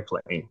sitting in the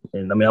airplane.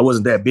 And I mean, I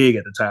wasn't that big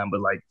at the time,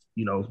 but like,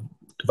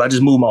 if I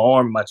just move my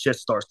arm, my chest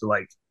starts to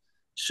like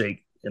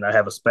shake and I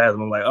have a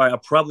spasm. I'm like, all right, I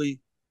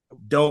probably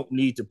don't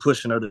need to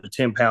push another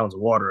 10 pounds of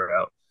water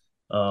out.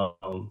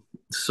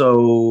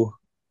 So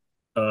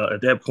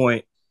at that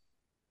point,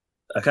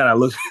 I kind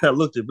of I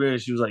looked at Brian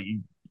and she was like,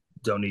 you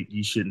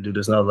shouldn't do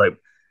this. And I was like,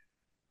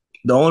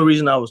 the only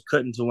reason I was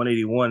cutting to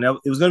 181,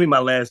 it was going to be my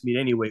last meet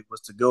anyway,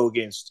 was to go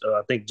against,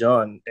 I think,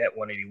 John at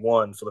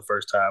 181 for the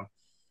first time.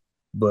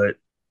 But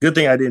good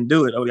thing I didn't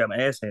do it. I would have got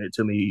my ass handed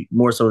to me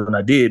more so than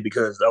I did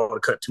because I would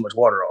have cut too much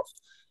water off.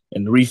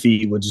 And the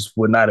refeed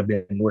would not have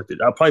been worth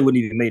it. I probably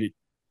wouldn't even made it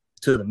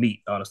to the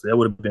meet, honestly. That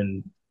would have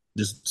been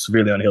just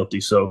severely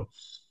unhealthy. So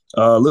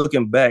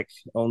looking back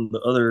on the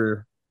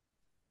other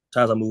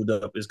times I moved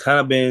up, it's kind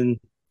of been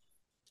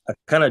I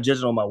kind of judge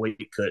it on my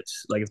weight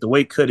cuts. Like if the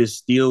weight cut is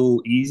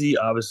still easy,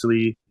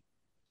 obviously,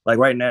 like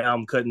right now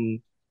I'm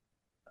cutting.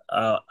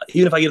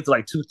 Even if I get it to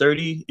like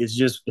 230,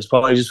 it's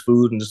probably just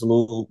food and just a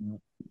little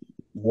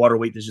water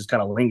weight that's just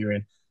kind of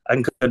lingering. I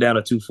can cut down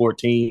to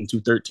 214,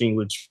 213,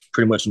 which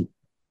pretty much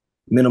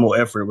minimal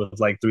effort with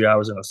like 3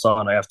 hours in a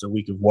sauna after a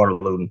week of water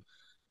loading.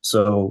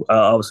 So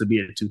I'll obviously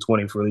be at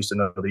 220 for at least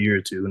another year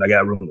or two, and I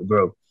got room to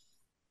grow.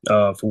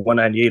 For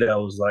 198, I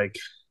was like,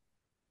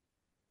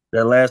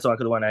 that last time I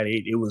could have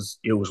 198,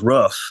 it was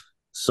rough.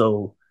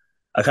 So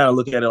I kind of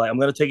look at it like I'm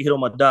gonna take a hit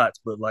on my dots,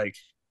 but like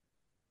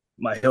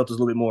my health is a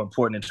little bit more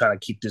important than trying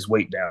to keep this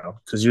weight down.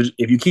 Because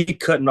if you keep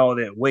cutting all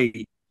that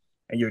weight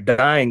and you're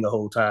dying the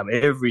whole time,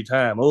 every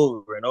time,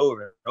 over and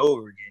over and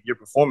over again, your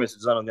performance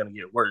is only going to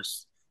get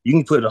worse. You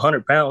can put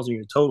 100 pounds in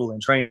your total in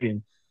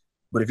training,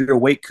 but if your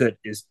weight cut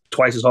is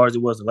twice as hard as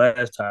it was the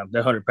last time, that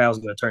 100 pounds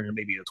is going to turn into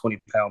maybe a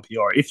 20-pound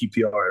PR if you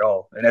PR at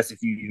all. And that's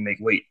if you make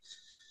weight.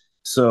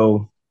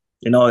 So,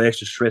 and all the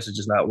extra stress is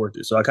just not worth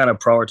it. So I kind of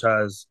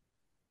prioritize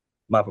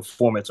my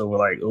performance over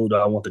like, oh, do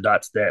I want the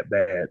dots that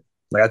bad?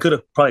 Like I could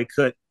have probably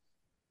cut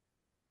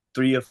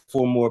 3 or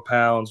 4 more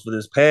pounds for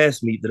this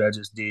past meet that I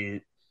just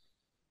did.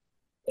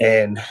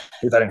 And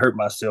if I didn't hurt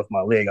myself,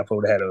 my leg, I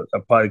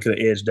probably could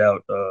have edged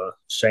out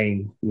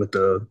Shane with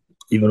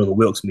even though the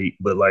Wilkes meet.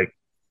 But like,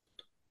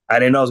 I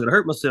didn't know I was gonna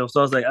hurt myself,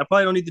 so I was like, I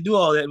probably don't need to do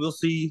all that. We'll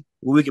see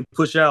what we can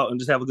push out and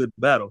just have a good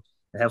battle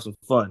and have some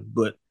fun.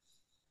 But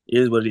it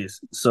is what it is.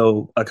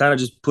 So I kind of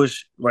just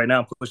push right now.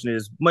 I'm pushing it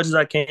as much as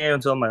I can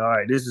until I'm like, all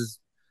right,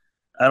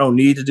 I don't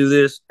need to do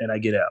this, and I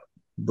get out.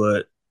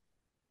 But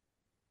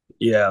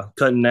yeah,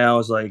 cutting now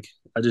is like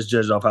I just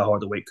judge off how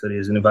hard the weight cut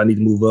is, and if I need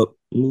to move up,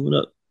 I'm moving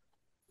up.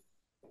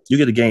 You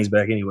get the gains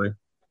back anyway.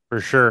 For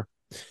sure.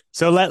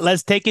 So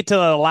let's take it to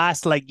the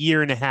last like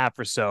year and a half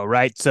or so,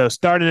 right? So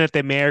starting at the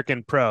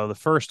American Pro, the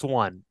first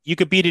one, you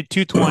competed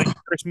 220,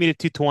 first meet at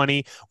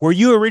 220. Were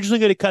you originally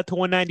going to cut to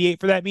 198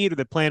 for that meet, or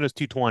the plan was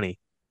 220?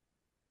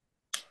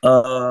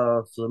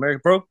 So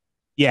American Pro.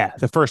 Yeah,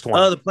 the first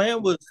one. The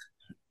plan was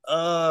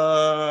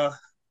uh,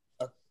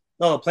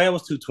 no, the plan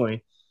was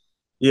 220.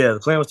 Yeah, the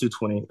plan was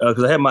 220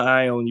 because I had my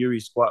eye on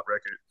Yuri's squat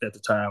record at the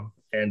time,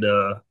 and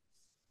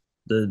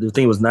the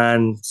thing was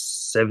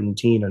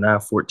 917 or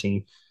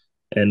 914,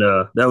 and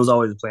that was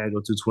always the plan to go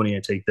 220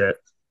 and take that.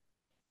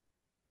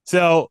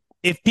 So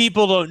if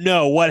people don't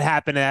know what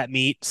happened at that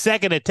meet,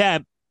 second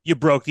attempt, you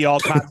broke the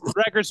all-time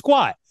record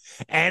squat.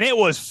 And it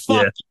was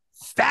fucking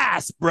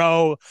fast,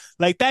 bro.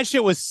 Like that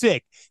shit was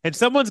sick. And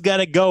someone's got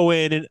to go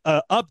in and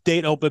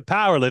update open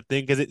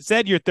powerlifting because it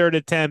said your third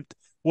attempt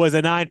was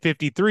a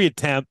 953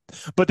 attempt,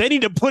 but they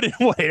need to put in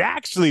what it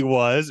actually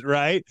was,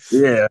 right?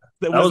 Yeah,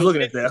 That I was was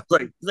looking at that. I was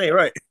like, "This ain't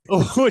right."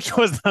 which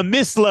was a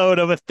misload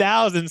of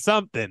 1,000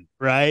 something,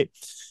 right?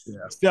 Yeah.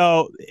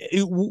 So,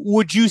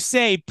 would you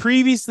say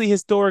previously,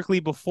 historically,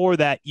 before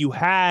that, you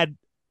had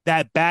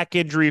that back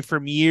injury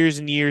from years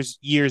and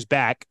years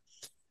back?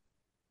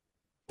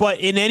 But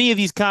in any of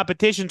these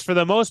competitions, for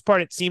the most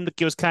part, it seemed like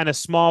it was kind of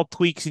small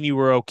tweaks and you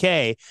were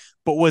okay.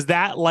 But was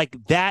that like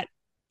that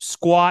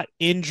squat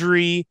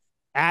injury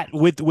at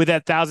with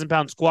that 1,000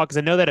 pound squat? Because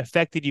I know that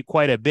affected you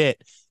quite a bit.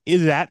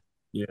 Is that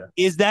Yeah.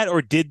 is that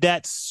or did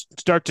that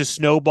start to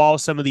snowball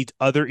some of these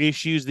other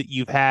issues that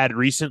you've had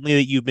recently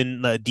that you've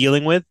been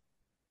dealing with?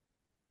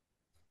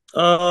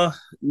 Uh,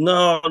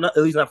 no, not,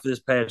 at least not for this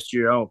past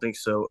year. I don't think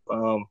so.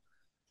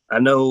 I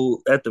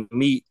know at the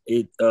meet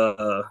it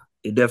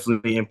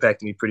definitely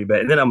impacted me pretty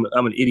bad. And then I'm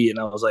an idiot, and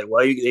I was like,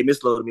 well, they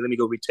misloaded me. Let me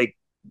go retake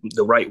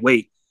the right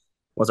weight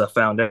once I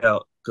found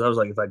out because I was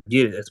like, if I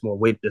get it, that's more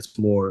weight, that's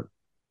more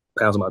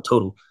pounds on my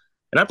total.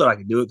 And I thought I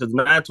could do it because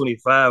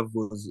 925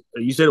 was,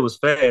 you said it was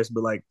fast,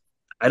 but like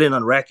I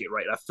didn't unrack it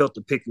right. I felt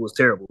the pick was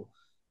terrible,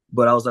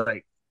 but I was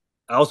like,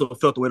 I also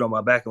felt the weight on my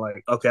back and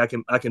like, okay,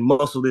 I can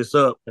muscle this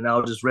up and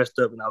I'll just rest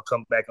up and I'll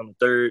come back on the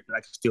third and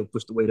I can still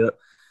push the weight up.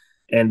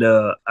 And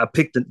I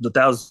picked the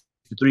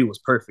 1,003 was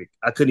perfect.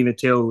 I couldn't even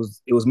tell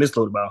it was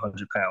misloaded by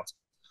 100 pounds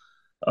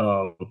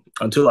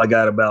until I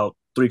got about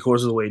three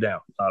quarters of the way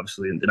down,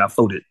 obviously, and then I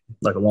folded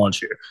like a lawn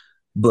chair.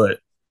 But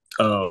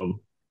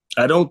um,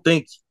 I don't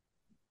think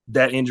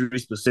that injury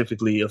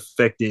specifically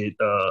affected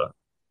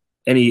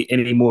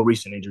any more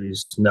recent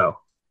injuries. No,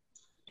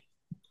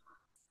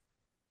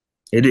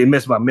 it did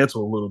miss my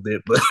mental a little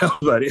bit, but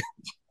about it.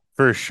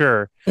 For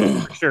sure.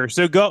 For sure.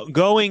 So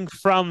going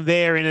from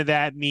there into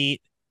that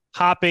meet,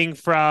 hopping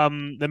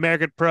from the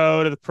American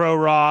Pro to the Pro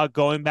Raw,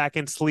 going back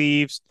in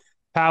sleeves,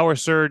 Power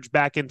Surge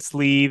back in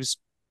sleeves,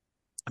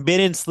 been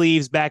in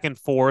sleeves back and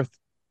forth,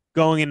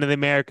 going into the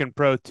American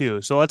Pro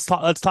 2. So let's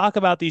talk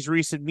about these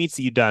recent meets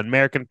that you've done.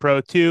 American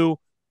Pro 2,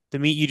 the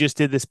meet you just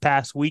did this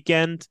past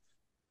weekend.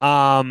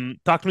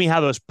 Talk to me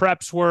how those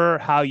preps were,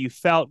 how you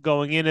felt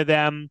going into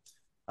them,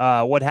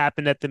 what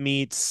happened at the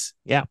meets.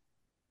 Yeah.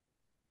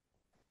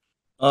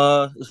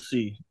 Let's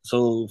see.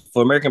 So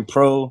for American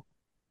Pro,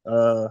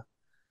 uh,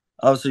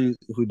 obviously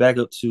if we back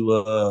up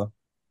to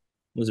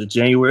was it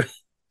January?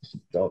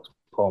 Dog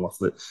paw on my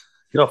foot.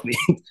 Get off me.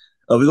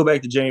 We go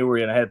back to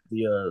January and I had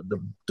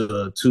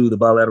the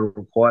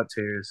bilateral quad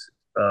tears.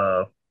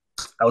 I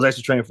was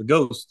actually training for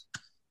Ghost.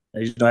 I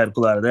had to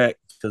pull out of that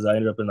because I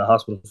ended up in the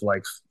hospital for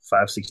like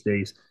 5-6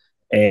 days,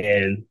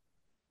 and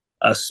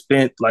I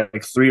spent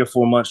like 3 or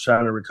 4 months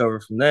trying to recover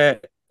from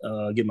that,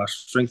 get my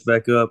strength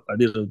back up. I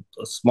did a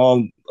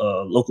small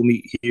local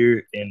meet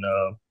here in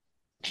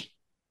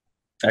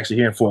actually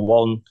here in Fort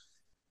Walton,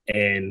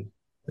 and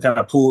I kind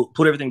of pulled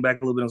everything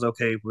back a little bit. I was like,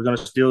 okay, we're gonna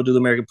still do the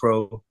American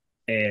Pro.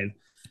 And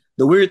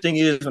the weird thing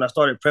is, when I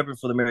started prepping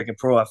for the American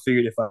Pro, I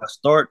figured if I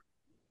start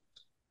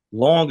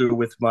longer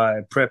with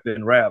my prep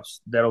and reps,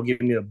 that'll give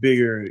me a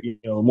bigger,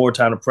 more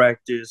time to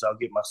practice. I'll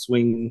get my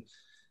swing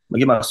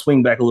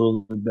back a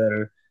little bit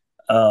better.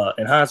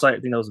 In hindsight, I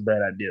think that was a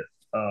bad idea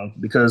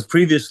because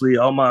previously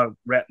all my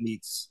rep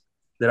meets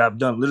that I've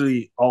done,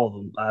 literally all of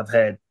them, I've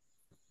had,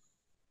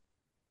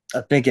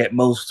 I think at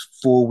most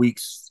 4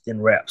 weeks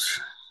in reps,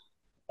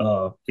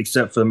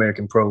 except for the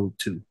American Pro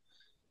 2.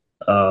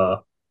 Uh,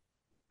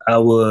 I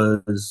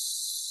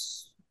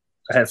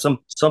had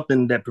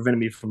something that prevented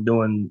me from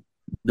doing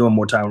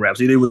more time reps.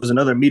 Either it was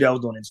another meet I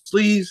was doing in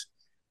sleeves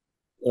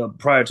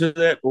prior to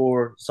that,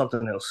 or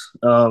something else.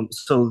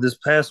 So this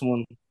past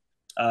one,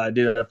 I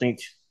did I think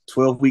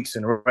 12 weeks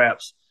in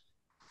reps.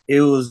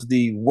 It was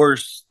the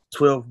worst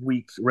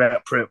 12-week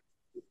rep prep.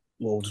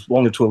 Well,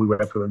 only 12-week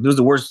rep prep. It was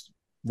the worst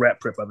rep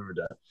prep I've ever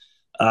done.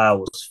 I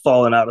was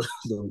falling out of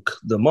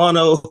the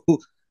mono.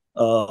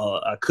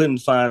 I couldn't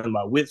find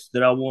my width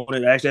that I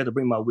wanted. I actually had to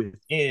bring my width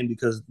in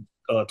because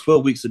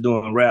 12 weeks of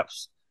doing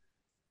reps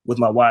with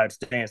my wide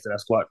stance that I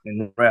squat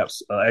in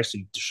reps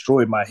actually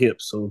destroyed my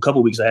hips. So a couple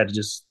of weeks I had to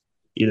just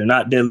either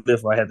not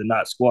deadlift or I had to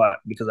not squat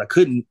because I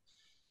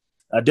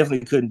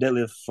definitely couldn't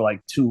deadlift for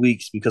like 2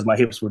 weeks because my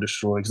hips were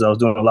destroyed because I was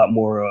doing a lot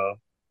more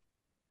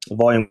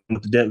volume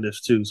with the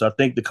deadlifts too. So I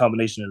think the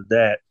combination of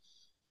that,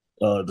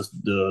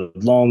 the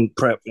long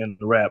prep and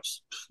the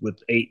reps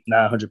with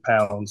 800-900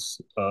 pounds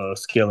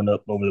scaling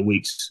up over the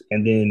weeks,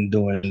 and then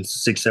doing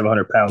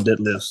 600-700 pound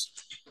deadlifts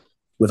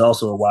with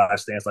also a wide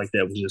stance like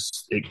that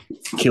it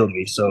killed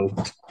me. So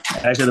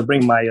I actually had to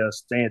bring my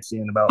stance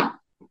in about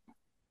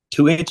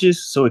 2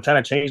 inches, so it kind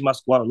of changed my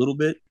squat a little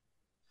bit.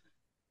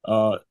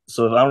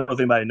 So I don't know if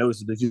anybody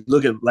noticed, but if you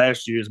look at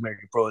last year's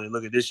American Pro and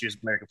look at this year's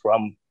American Pro,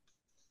 I'm,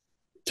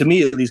 to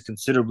me at least,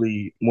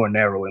 considerably more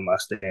narrow in my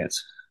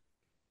stance.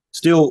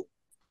 Still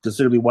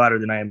considerably wider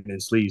than I am in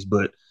sleeves,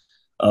 but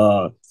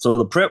so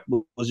the prep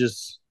was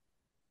just,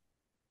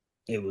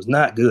 it was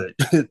not good.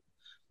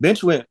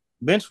 bench went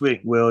bench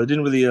went well. It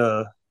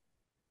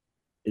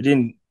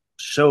didn't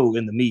show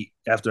in the meet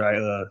after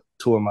I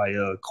tore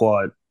my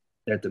quad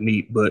at the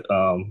meet, but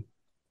there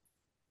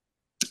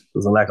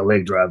was a lack of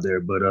leg drive there.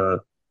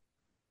 But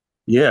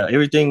yeah,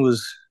 everything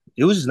was,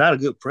 it was just not a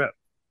good prep.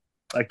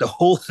 Like the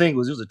whole thing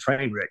was, it was a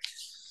train wreck.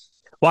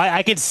 Well,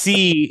 I could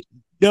see,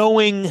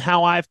 knowing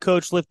how I've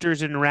coached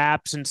lifters in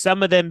wraps and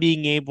some of them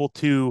being able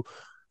to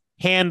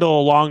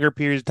handle longer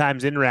periods of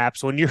times in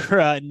wraps. When you're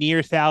a near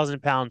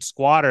 1,000 pound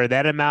squatter,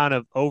 that amount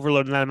of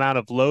overload and that amount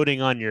of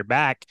loading on your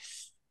back,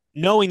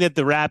 knowing that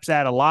the wraps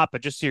add a lot,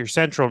 but just to your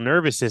central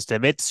nervous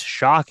system, it's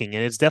shocking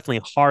and it's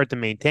definitely hard to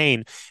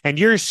maintain. And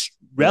you're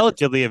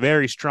relatively a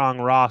very strong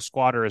raw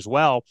squatter as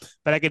well.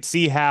 But I could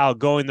see how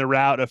going the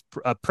route of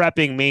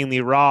prepping mainly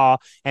raw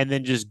and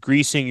then just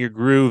greasing your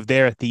groove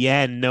there at the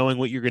end, knowing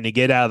what you're going to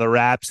get out of the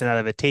wraps and out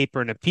of a taper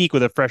and a peak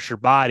with a fresher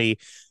body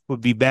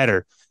would be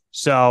better.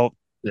 So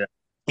Yeah.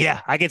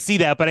 yeah, I can see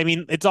that. But I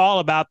mean, it's all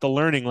about the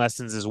learning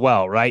lessons as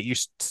well, right? You're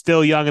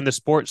still young in the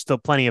sport, still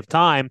plenty of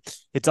time.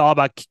 It's all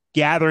about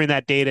gathering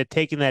that data,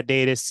 taking that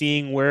data,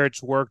 seeing where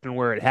it's worked and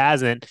where it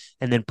hasn't,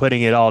 and then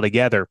putting it all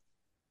together.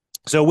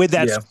 So with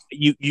that,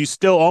 Yeah. you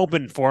still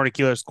opened 400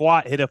 kilo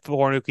squat, hit a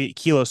 400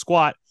 kilo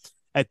squat,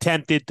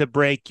 attempted to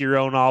break your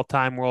own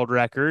all-time world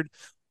record,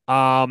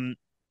 and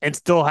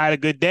still had a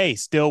good day.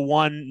 Still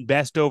won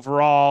best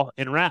overall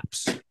in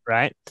reps,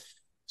 right?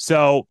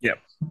 So Yeah.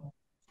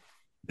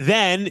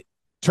 then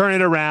turn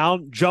it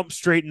around, jump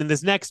straight into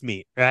this next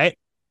meet, right?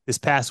 This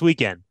past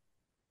weekend.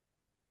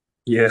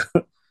 Yeah.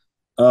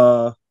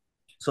 Uh,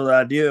 so the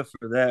idea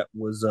for that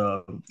was,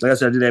 like I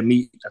said, I did that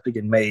meet, I think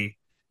in May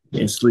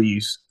in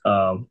sleeves,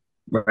 right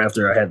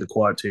after I had the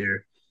quad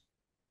tear.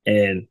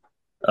 And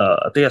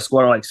I think I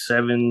squatted like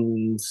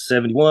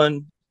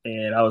 771,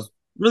 and I was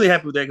really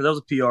happy with that because that was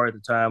a PR at the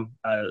time.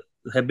 I've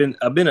been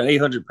an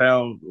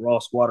 800-pound raw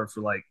squatter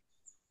for like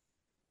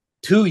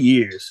 2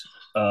 years.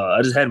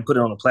 I just hadn't put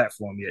it on the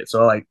platform yet.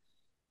 So like,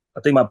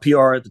 I think my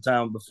PR at the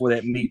time before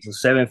that meet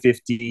was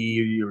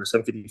 750 or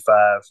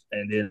 755,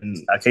 and then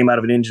I came out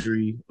of an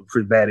injury, a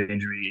pretty bad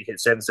injury. It hit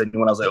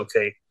 771. I was like,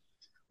 okay,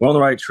 we're on the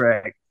right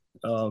track.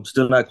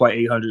 Still not quite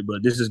 800,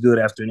 but this is good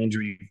after an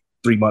injury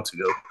 3 months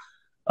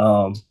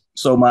ago.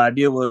 So my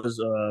idea was,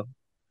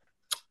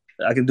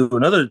 I can do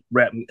another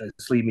wrap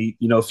sleeve meet.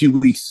 You know, a few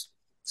weeks,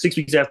 6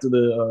 weeks after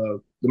the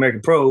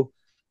American Pro.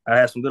 I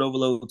had some good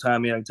overload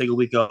time. I can take a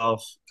week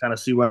off, kind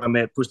of see where I'm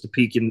at, push the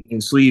peak in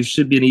sleeves.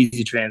 Should be an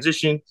easy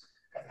transition.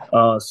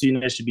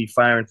 CNS should be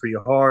firing pretty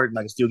hard, and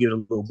I can still get a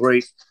little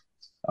break.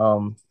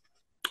 Um,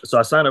 so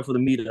I signed up for the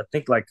meet, I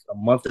think like a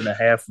month and a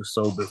half or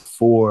so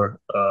before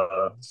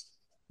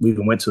we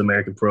even went to the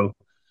American Pro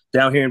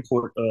down here in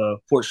Port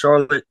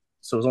Charlotte.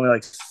 So it was only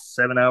like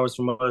 7 hours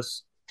from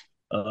us.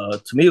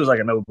 To me, it was like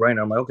a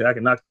no-brainer. I'm like, okay, I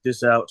can knock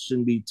this out.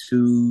 Shouldn't be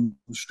too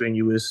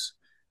strenuous,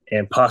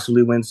 and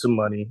possibly win some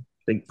money.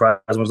 I think prize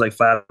was like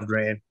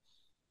 $5,000,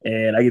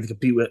 and I get to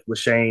compete with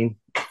Shane.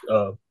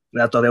 And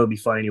I thought that would be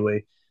fun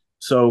anyway.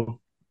 So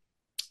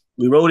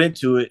we rode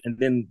into it, and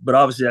then, but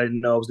obviously I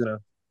didn't know I was gonna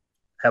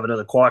have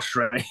another quad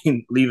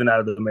strain leaving out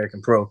of the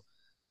American Pro.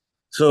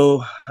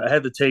 So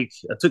I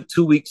took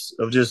 2 weeks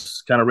of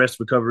just kind of rest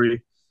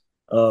recovery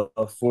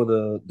for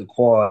the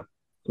quad,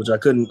 which I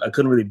couldn't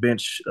really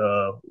bench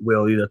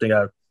well either. I think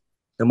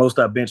the most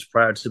I benched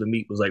prior to the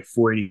meet was like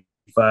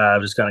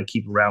 485, just kind of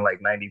keep around like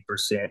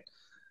 90%,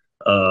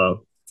 uh,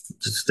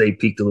 to stay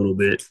peaked a little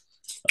bit.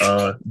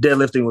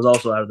 Deadlifting was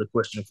also out of the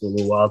question for a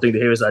little while. I think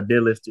the heaviest I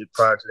deadlifted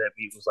prior to that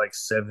meet was like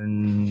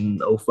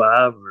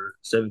 705 or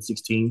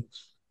 716.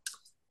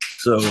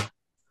 So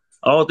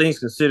all things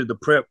considered, the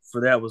prep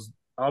for that was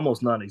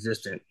almost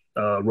non-existent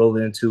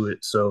rolling into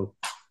it. So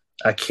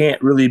I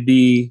can't really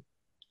be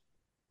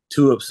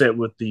too upset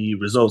with the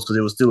results because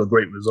it was still a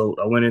great result.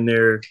 I went in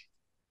there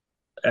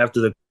after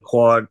the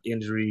quad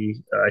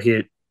injury. I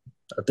hit,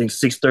 I think,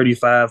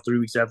 635 3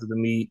 weeks after the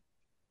meet,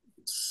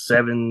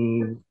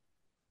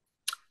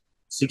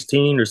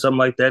 716 or something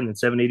like that, and then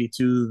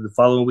 782 the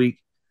following week.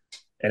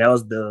 And that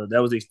was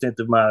the extent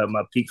of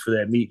my peak for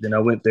that meet. Then I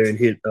went there and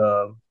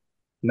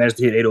managed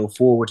to hit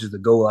 804, which is the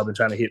goal I've been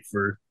trying to hit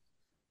for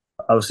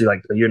obviously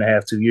like a year and a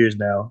half, 2 years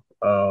now.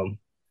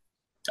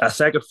 I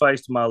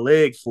sacrificed my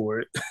leg for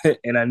it,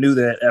 and I knew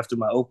that after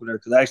my opener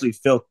because I actually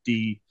felt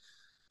the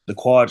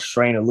quad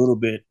strain a little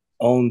bit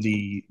on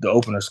the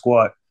opener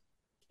squat,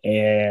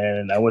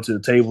 and I went to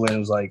the table and it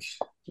was like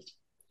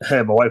I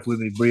had my wife with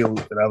me, Bria,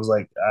 and I was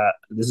like,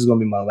 "This is gonna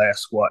be my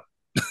last squat.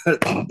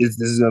 This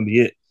is gonna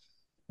be it."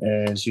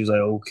 And she was like,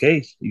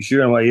 "Okay, you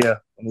sure?" I'm like, "Yeah,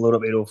 I'm gonna load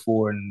up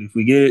 804, and if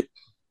we get it,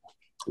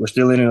 we're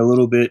still in it a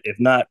little bit. If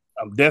not,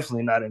 I'm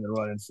definitely not in the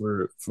running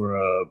for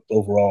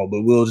overall,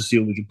 but we'll just see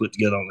what we can put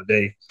together on the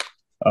day."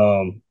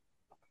 Um,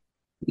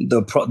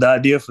 The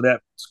idea for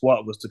that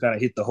squat was to kind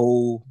of hit the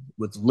hole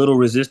with little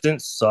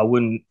resistance, so I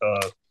wouldn't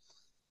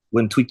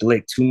tweak the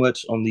leg too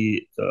much on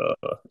the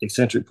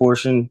eccentric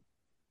portion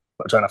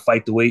by trying to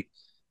fight the weight.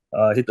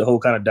 Hit the hole,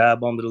 kind of dive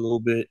bombed it a little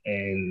bit,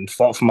 and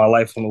fought for my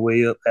life on the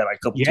way up. Had like a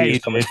couple Yeah, tears you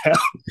coming did.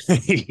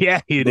 down.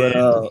 Yeah, you But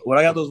did. when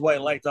I got those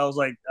white lights, I was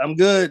like, I'm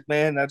good,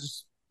 man. I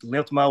just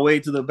limped my way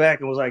to the back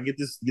and was like, get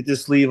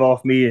this sleeve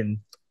off me and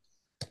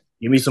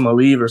give me some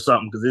Aleve or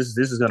something because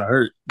this is gonna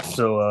hurt.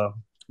 So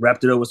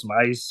wrapped it up with some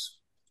ice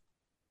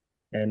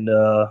and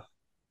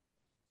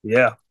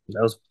yeah,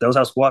 that was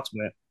how squats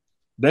went.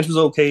 Bench was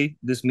okay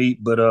this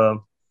meet, but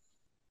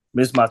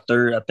missed my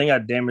third. I think I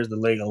damaged the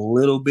leg a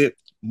little bit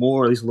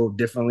more, at least a little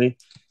differently.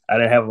 I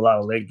didn't have a lot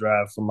of leg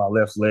drive from my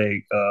left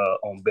leg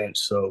on bench,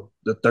 so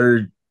the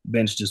third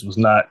bench just was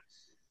not.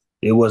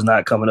 It was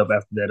not coming up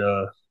after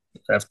that.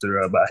 After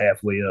about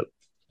halfway up,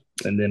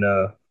 and then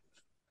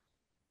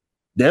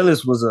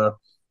deadlifts was a.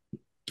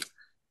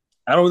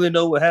 I don't really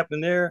know what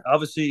happened there.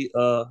 Obviously,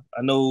 I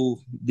know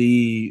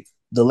the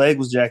leg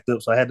was jacked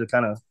up, so I had to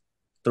kind of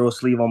throw a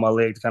sleeve on my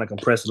leg to kind of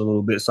compress it a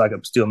little bit, so I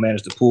could still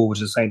manage to pull, which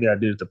is the same thing I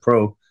did at the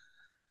pro.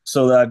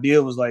 So the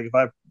idea was like if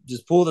I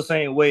just pull the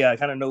same way, I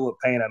kind of know what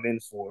pain I'm in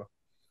for.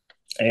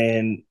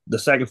 And the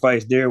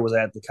sacrifice there was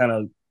at the kind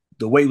of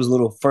the weight was a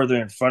little further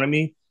in front of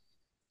me,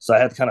 so I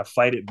had to kind of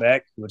fight it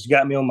back, which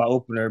got me on my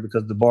opener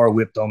because the bar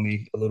whipped on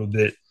me a little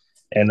bit,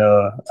 and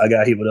I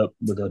got hit up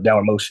with a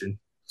downward motion.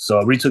 So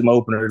I retook my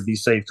opener to be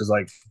safe because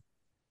like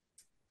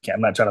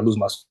I'm not trying to lose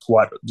my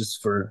squat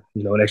just for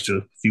an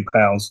extra few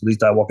pounds. At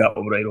least I walk out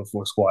with an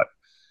 804 squat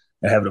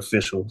and have it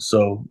official.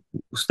 So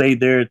stayed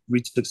there,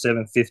 retook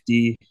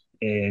 750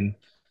 and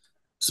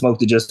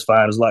smoked it just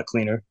fine. It was a lot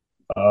cleaner.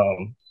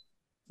 Then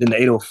the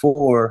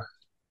 804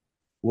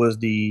 was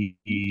the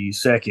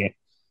second.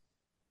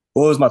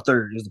 Well, it was my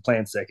third. It was the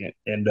planned second,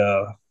 and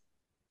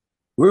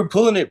we were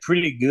pulling it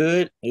pretty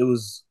good. It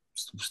was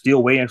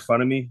still way in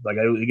front of me. Like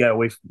it got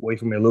away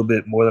from me a little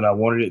bit more than I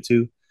wanted it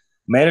to.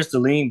 Managed to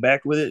lean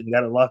back with it and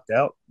got it locked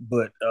out,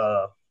 but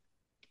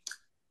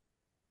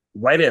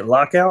right at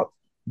lockout,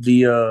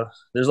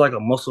 there's like a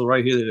muscle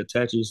right here that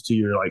attaches to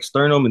your like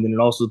sternum and then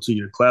also to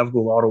your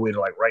clavicle all the way to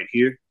like right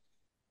here.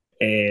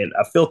 And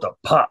I felt a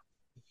pop,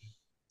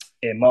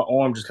 and my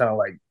arm just kind of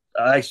like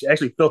I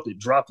actually felt it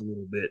drop a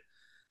little bit,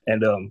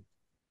 and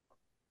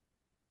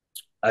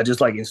I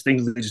just like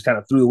instinctively just kind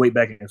of threw the weight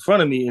back in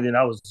front of me, and then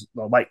I was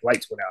my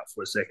lights went out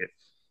for a second,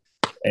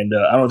 and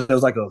I don't know if it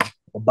was like a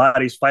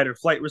body's fight or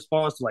flight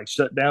response to like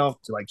shut down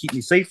to like keep me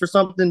safe or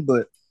something,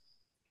 but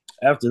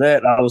after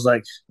that I was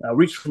like I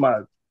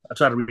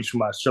tried to reach for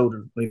my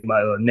shoulder,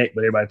 my neck,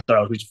 but everybody thought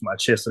I was reaching for my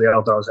chest, so they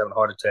all thought I was having a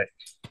heart attack.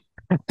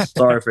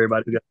 Sorry for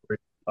everybody who got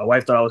hurt. My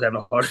wife thought I was having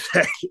a heart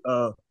attack.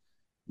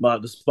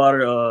 The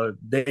spotter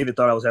David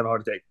thought I was having a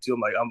heart attack too. I'm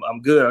like,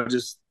 I'm good.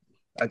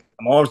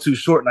 My arm's too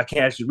short and I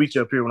can't actually reach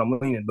up here when I'm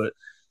leaning. But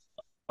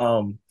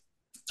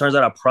turns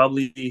out I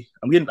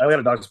got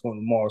a doctor's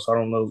appointment tomorrow, so I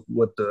don't know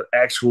what the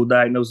actual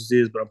diagnosis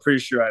is, but I'm pretty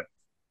sure I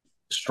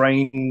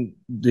strained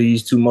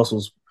these two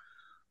muscles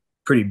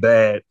pretty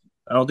bad.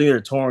 I don't think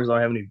they're torn because I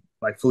don't have any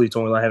like fully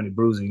torn. I don't have any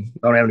bruising.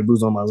 I don't have any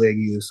bruising on my leg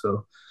either.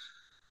 So,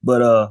 but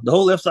the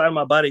whole left side of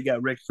my body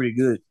got wrecked pretty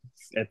good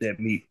at that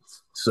meet.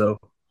 So,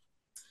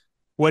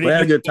 What but I did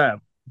had a you good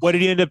time. what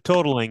did you end up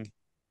totaling?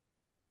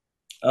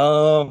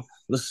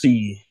 Let's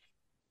see.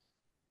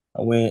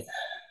 I went,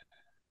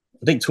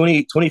 I think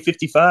 20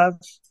 55.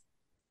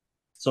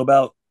 So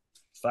about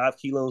 5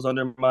 kilos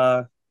under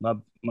my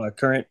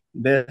current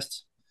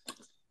best.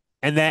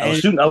 And that I was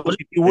and shooting. I was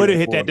if you would have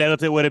shooting hit that for.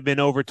 deadlift, it would have been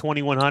over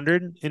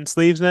 2100 in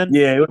sleeves then.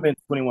 Yeah, it would have been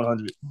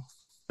 2100,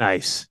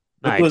 Nice.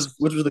 which Nice. was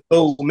the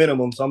goal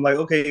minimum. So I'm like,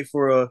 okay,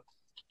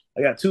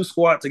 I got two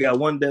squats, I got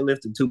one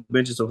deadlift and two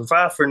benches. So for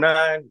 5 for 9,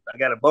 I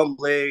got a bum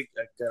leg,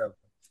 I got a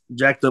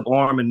jacked up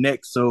arm and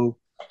neck. So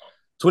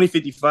 20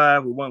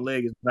 55 with one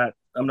leg is not.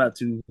 I'm not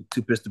too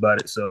pissed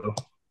about it. So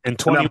And I mean,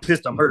 20 I'm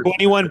pissed. I'm hurt.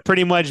 21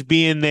 pretty much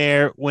being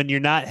there when you're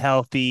not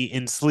healthy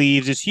in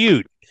sleeves is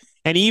huge.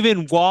 And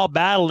even while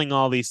battling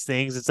all these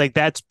things, it's like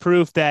that's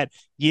proof that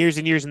years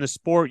and years in the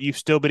sport, you've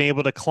still been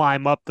able to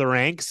climb up the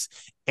ranks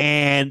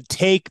and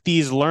take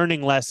these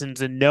learning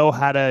lessons and know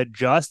how to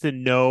adjust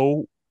and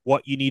know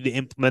what you need to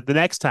implement the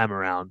next time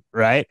around,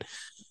 right?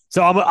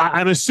 So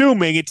I'm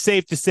assuming it's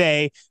safe to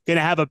say going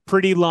to have a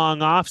pretty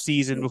long off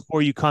season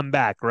before you come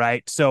back,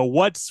 right? So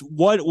what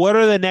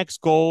are the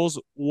next goals?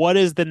 What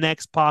is the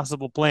next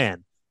possible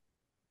plan?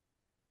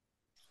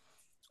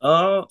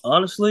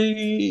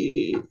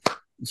 Honestly,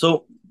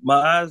 so my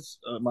eyes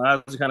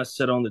are kind of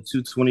set on the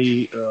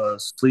 220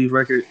 sleeve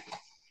record.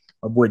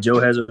 My boy Joe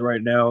has it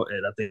right now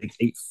at I think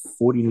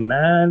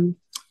 849.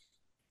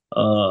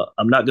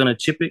 I'm not gonna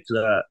chip it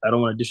because I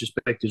don't want to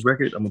disrespect his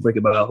record. I'm gonna break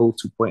it by a whole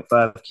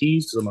 2.5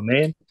 keys because I'm a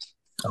man.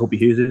 I hope he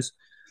hears this.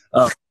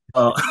 Uh,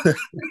 uh,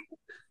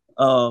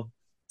 uh,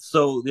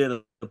 so yeah,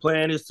 the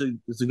plan is to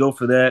go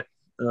for that.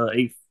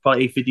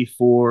 Probably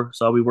 854.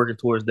 So I'll be working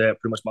towards that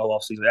pretty much my whole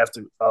off season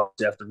after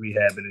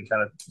rehab and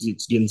kind of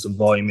getting some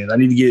volume in. I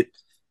need to get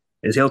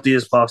as healthy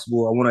as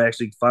possible. I want to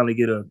actually finally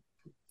get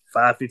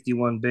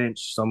 551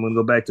 bench. So I'm going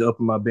to go back to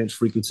upping my bench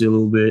frequency a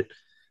little bit.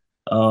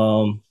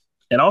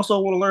 And also I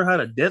want to learn how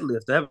to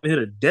deadlift. I haven't hit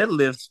a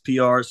deadlift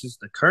PR since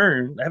the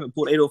Kern. I haven't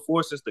pulled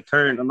 804 since the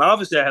Kern. And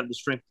obviously I have the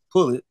strength to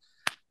pull it.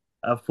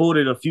 I've pulled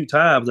it a few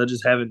times. I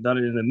just haven't done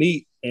it in the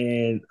meet.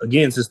 And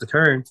again, since the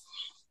Kern.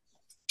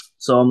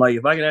 So I'm like,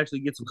 if I can actually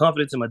get some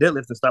confidence in my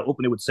deadlift and stop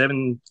opening with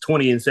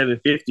 720 and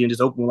 750 and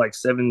just open with like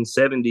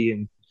 770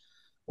 and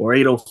or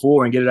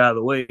 804 and get it out of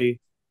the way,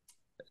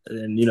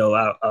 and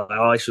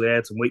I'll actually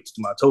add some weight to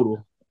my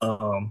total.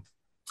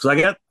 So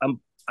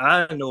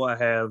I know I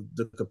have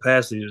the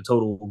capacity to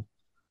total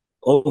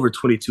over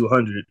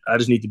 2200. I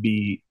just need to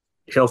be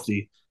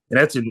healthy, and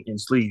that's in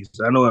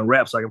sleeves. I know in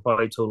reps I can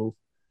probably total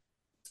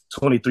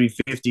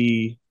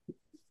 2350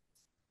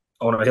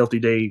 on a healthy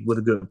day with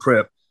a good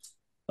prep.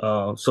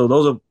 So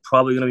those are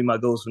probably going to be my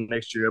goals for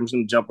next year. I'm just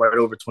going to jump right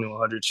over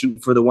 2100,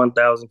 shoot for the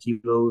 1000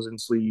 kilos in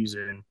sleeves,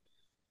 and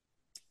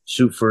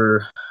shoot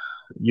for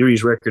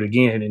Yuri's record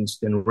again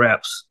in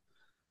reps.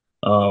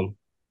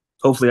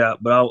 Hopefully, I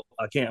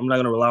can't. I'm not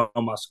going to rely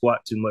on my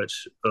squat too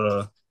much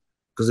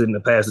because in the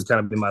past it's kind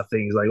of been my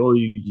thing. It's like, oh,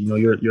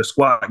 you're a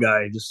squat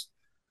guy, just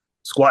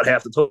squat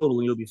half the total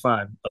and you'll be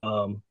fine.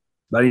 But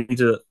I need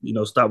to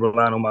stop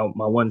relying on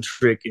my one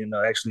trick and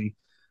actually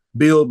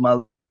build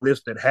my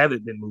lifts that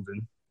haven't been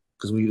moving,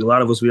 because a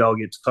lot of us, we all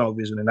get tunnel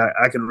vision, and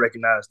I can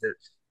recognize that.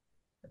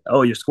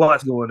 Oh, your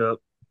squat's going up,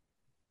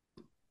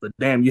 but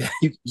damn, you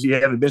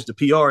haven't benched a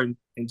PR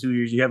in 2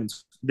 years. You haven't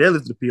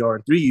deadlifted a PR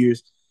in 3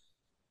 years.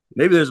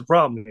 Maybe there's a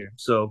problem here.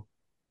 So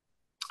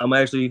I'm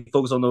actually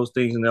focused on those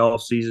things in the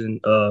off season.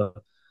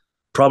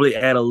 Probably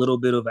add a little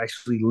bit of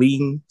actually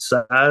lean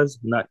size,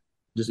 not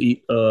just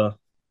eat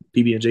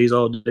PB&Js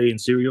all day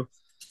and cereal.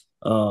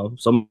 So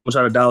I'm gonna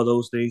try to dial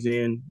those things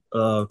in.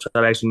 Try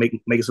to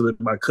actually make it so that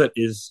my cut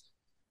is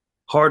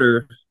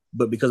harder,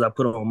 but because I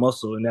put on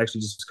muscle, and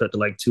actually just cut to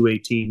like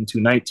 218,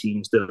 219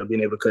 instead of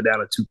being able to cut down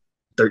to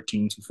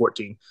 213,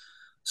 214.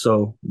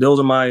 So those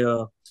are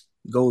my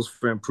goals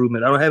for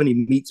improvement. I don't have any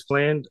meets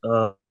planned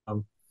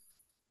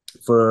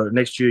for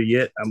next year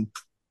yet.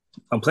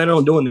 I'm planning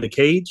on doing the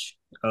cage.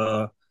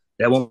 That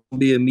won't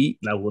be a meet,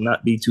 and I will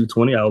not be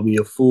 220. I will be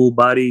a full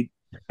body,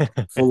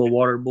 full of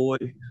water boy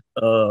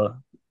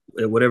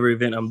at whatever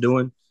event I'm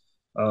doing.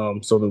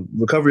 So the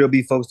recovery will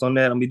be focused on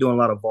that. I'll be doing a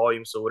lot of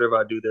volume, so whatever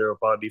I do there will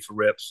probably be for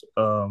reps.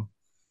 So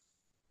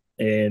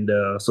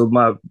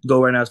my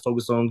goal right now is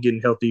focused on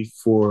getting healthy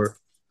for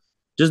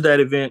just that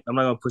event. I'm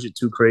not going to push it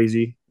too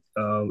crazy.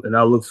 And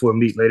I'll look for a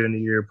meet later in the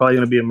year. Probably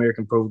going to be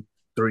American Pro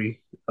 3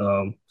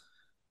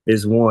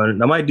 is one.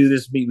 And I might do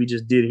this meet we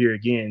just did here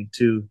again,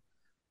 too.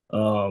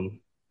 So,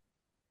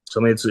 I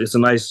mean, it's a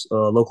nice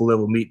local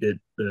level meet that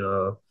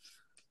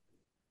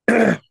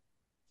that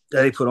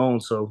they put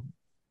on. So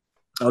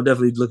I'll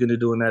definitely look into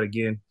doing that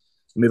again.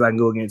 Maybe I can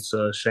go against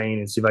Shane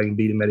and see if I can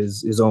beat him at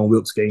his own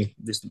Wilkes game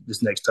this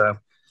next time.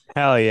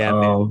 Hell yeah,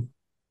 man.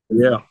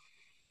 Yeah.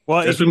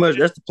 Well, that's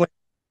that's the plan.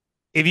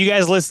 If you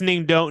guys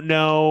listening don't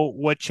know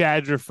what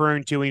Chad's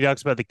referring to when he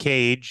talks about the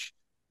cage,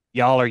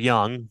 y'all are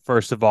young,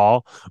 first of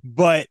all.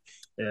 But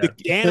the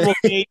animal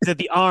cage at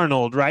the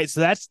Arnold, right?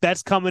 So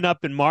that's coming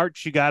up in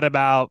March. You got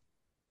about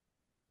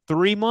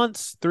 3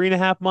 months,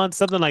 3.5 months,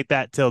 something like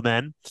that till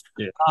then.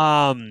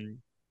 Yeah.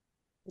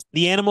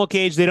 The animal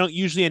cage, they don't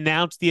usually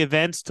announce the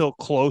events till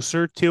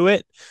closer to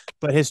it,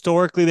 but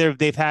historically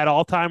they've had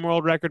all-time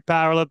world record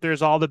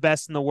powerlifters, all the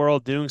best in the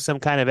world doing some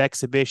kind of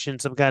exhibition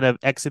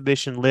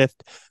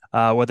lift,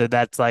 whether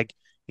that's like,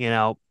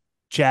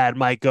 Chad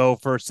might go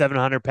for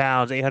 700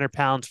 pounds, 800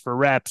 pounds for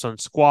reps on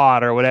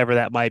squat or whatever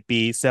that might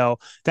be. So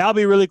that'll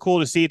be really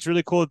cool to see. It's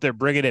really cool that they're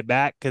bringing it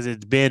back, because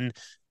it's been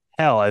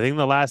hell, I think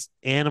the last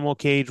animal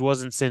cage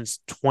wasn't since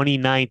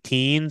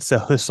 2019.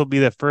 So this will be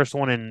the first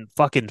one in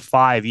fucking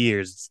 5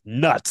 years. It's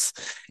nuts.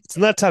 It's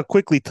nuts how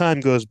quickly time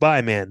goes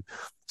by, man.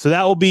 So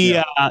that'll be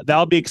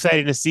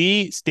exciting to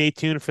see. Stay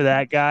tuned for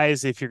that,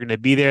 guys. If you're going to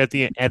be there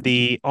at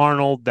the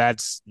Arnold,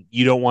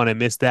 you don't want to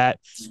miss that.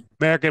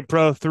 American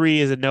Pro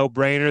 3 is a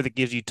no-brainer that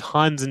gives you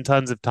tons and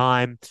tons of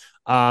time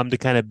to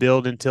kind of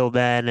build until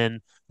then.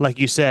 And like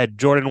you said,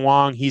 Jordan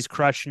Wong, he's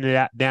crushing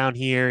it down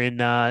here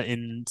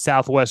in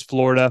Southwest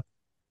Florida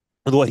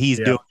with what he's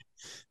doing.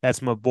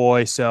 That's my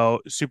boy.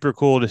 So super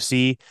cool to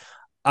see.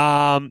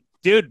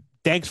 Dude,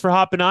 thanks for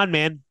hopping on,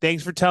 man.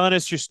 Thanks for telling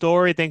us your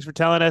story. Thanks for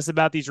telling us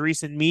about these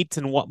recent meets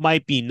and what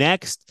might be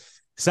next.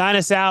 Sign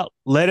us out.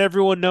 Let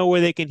everyone know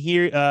where they can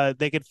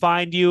they can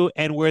find you,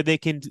 and where they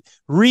can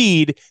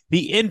read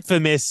the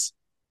infamous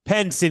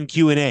Penson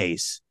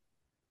Q&As.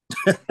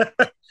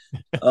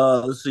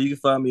 So you can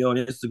find me on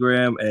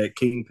Instagram at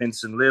King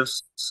Penson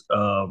Lifts.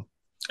 And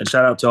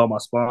shout out to all my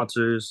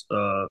sponsors,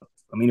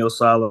 Amino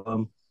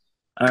Asylum,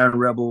 Iron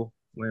Rebel,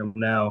 where I'm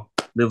now,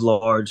 Live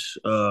Large,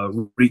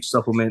 Reach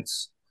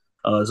Supplements,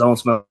 Zone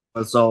Smell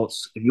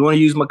Salts. If you want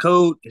to use my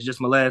code, it's just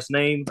my last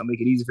name. I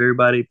make it easy for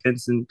everybody.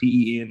 Penson,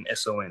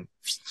 Penson.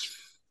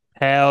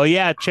 Hell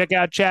yeah. Check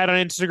out Chad on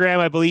Instagram.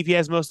 I believe he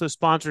has most of those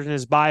sponsors in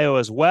his bio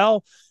as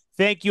well.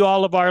 Thank you,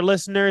 all of our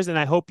listeners, and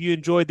I hope you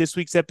enjoyed this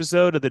week's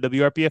episode of the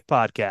WRPF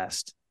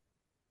podcast.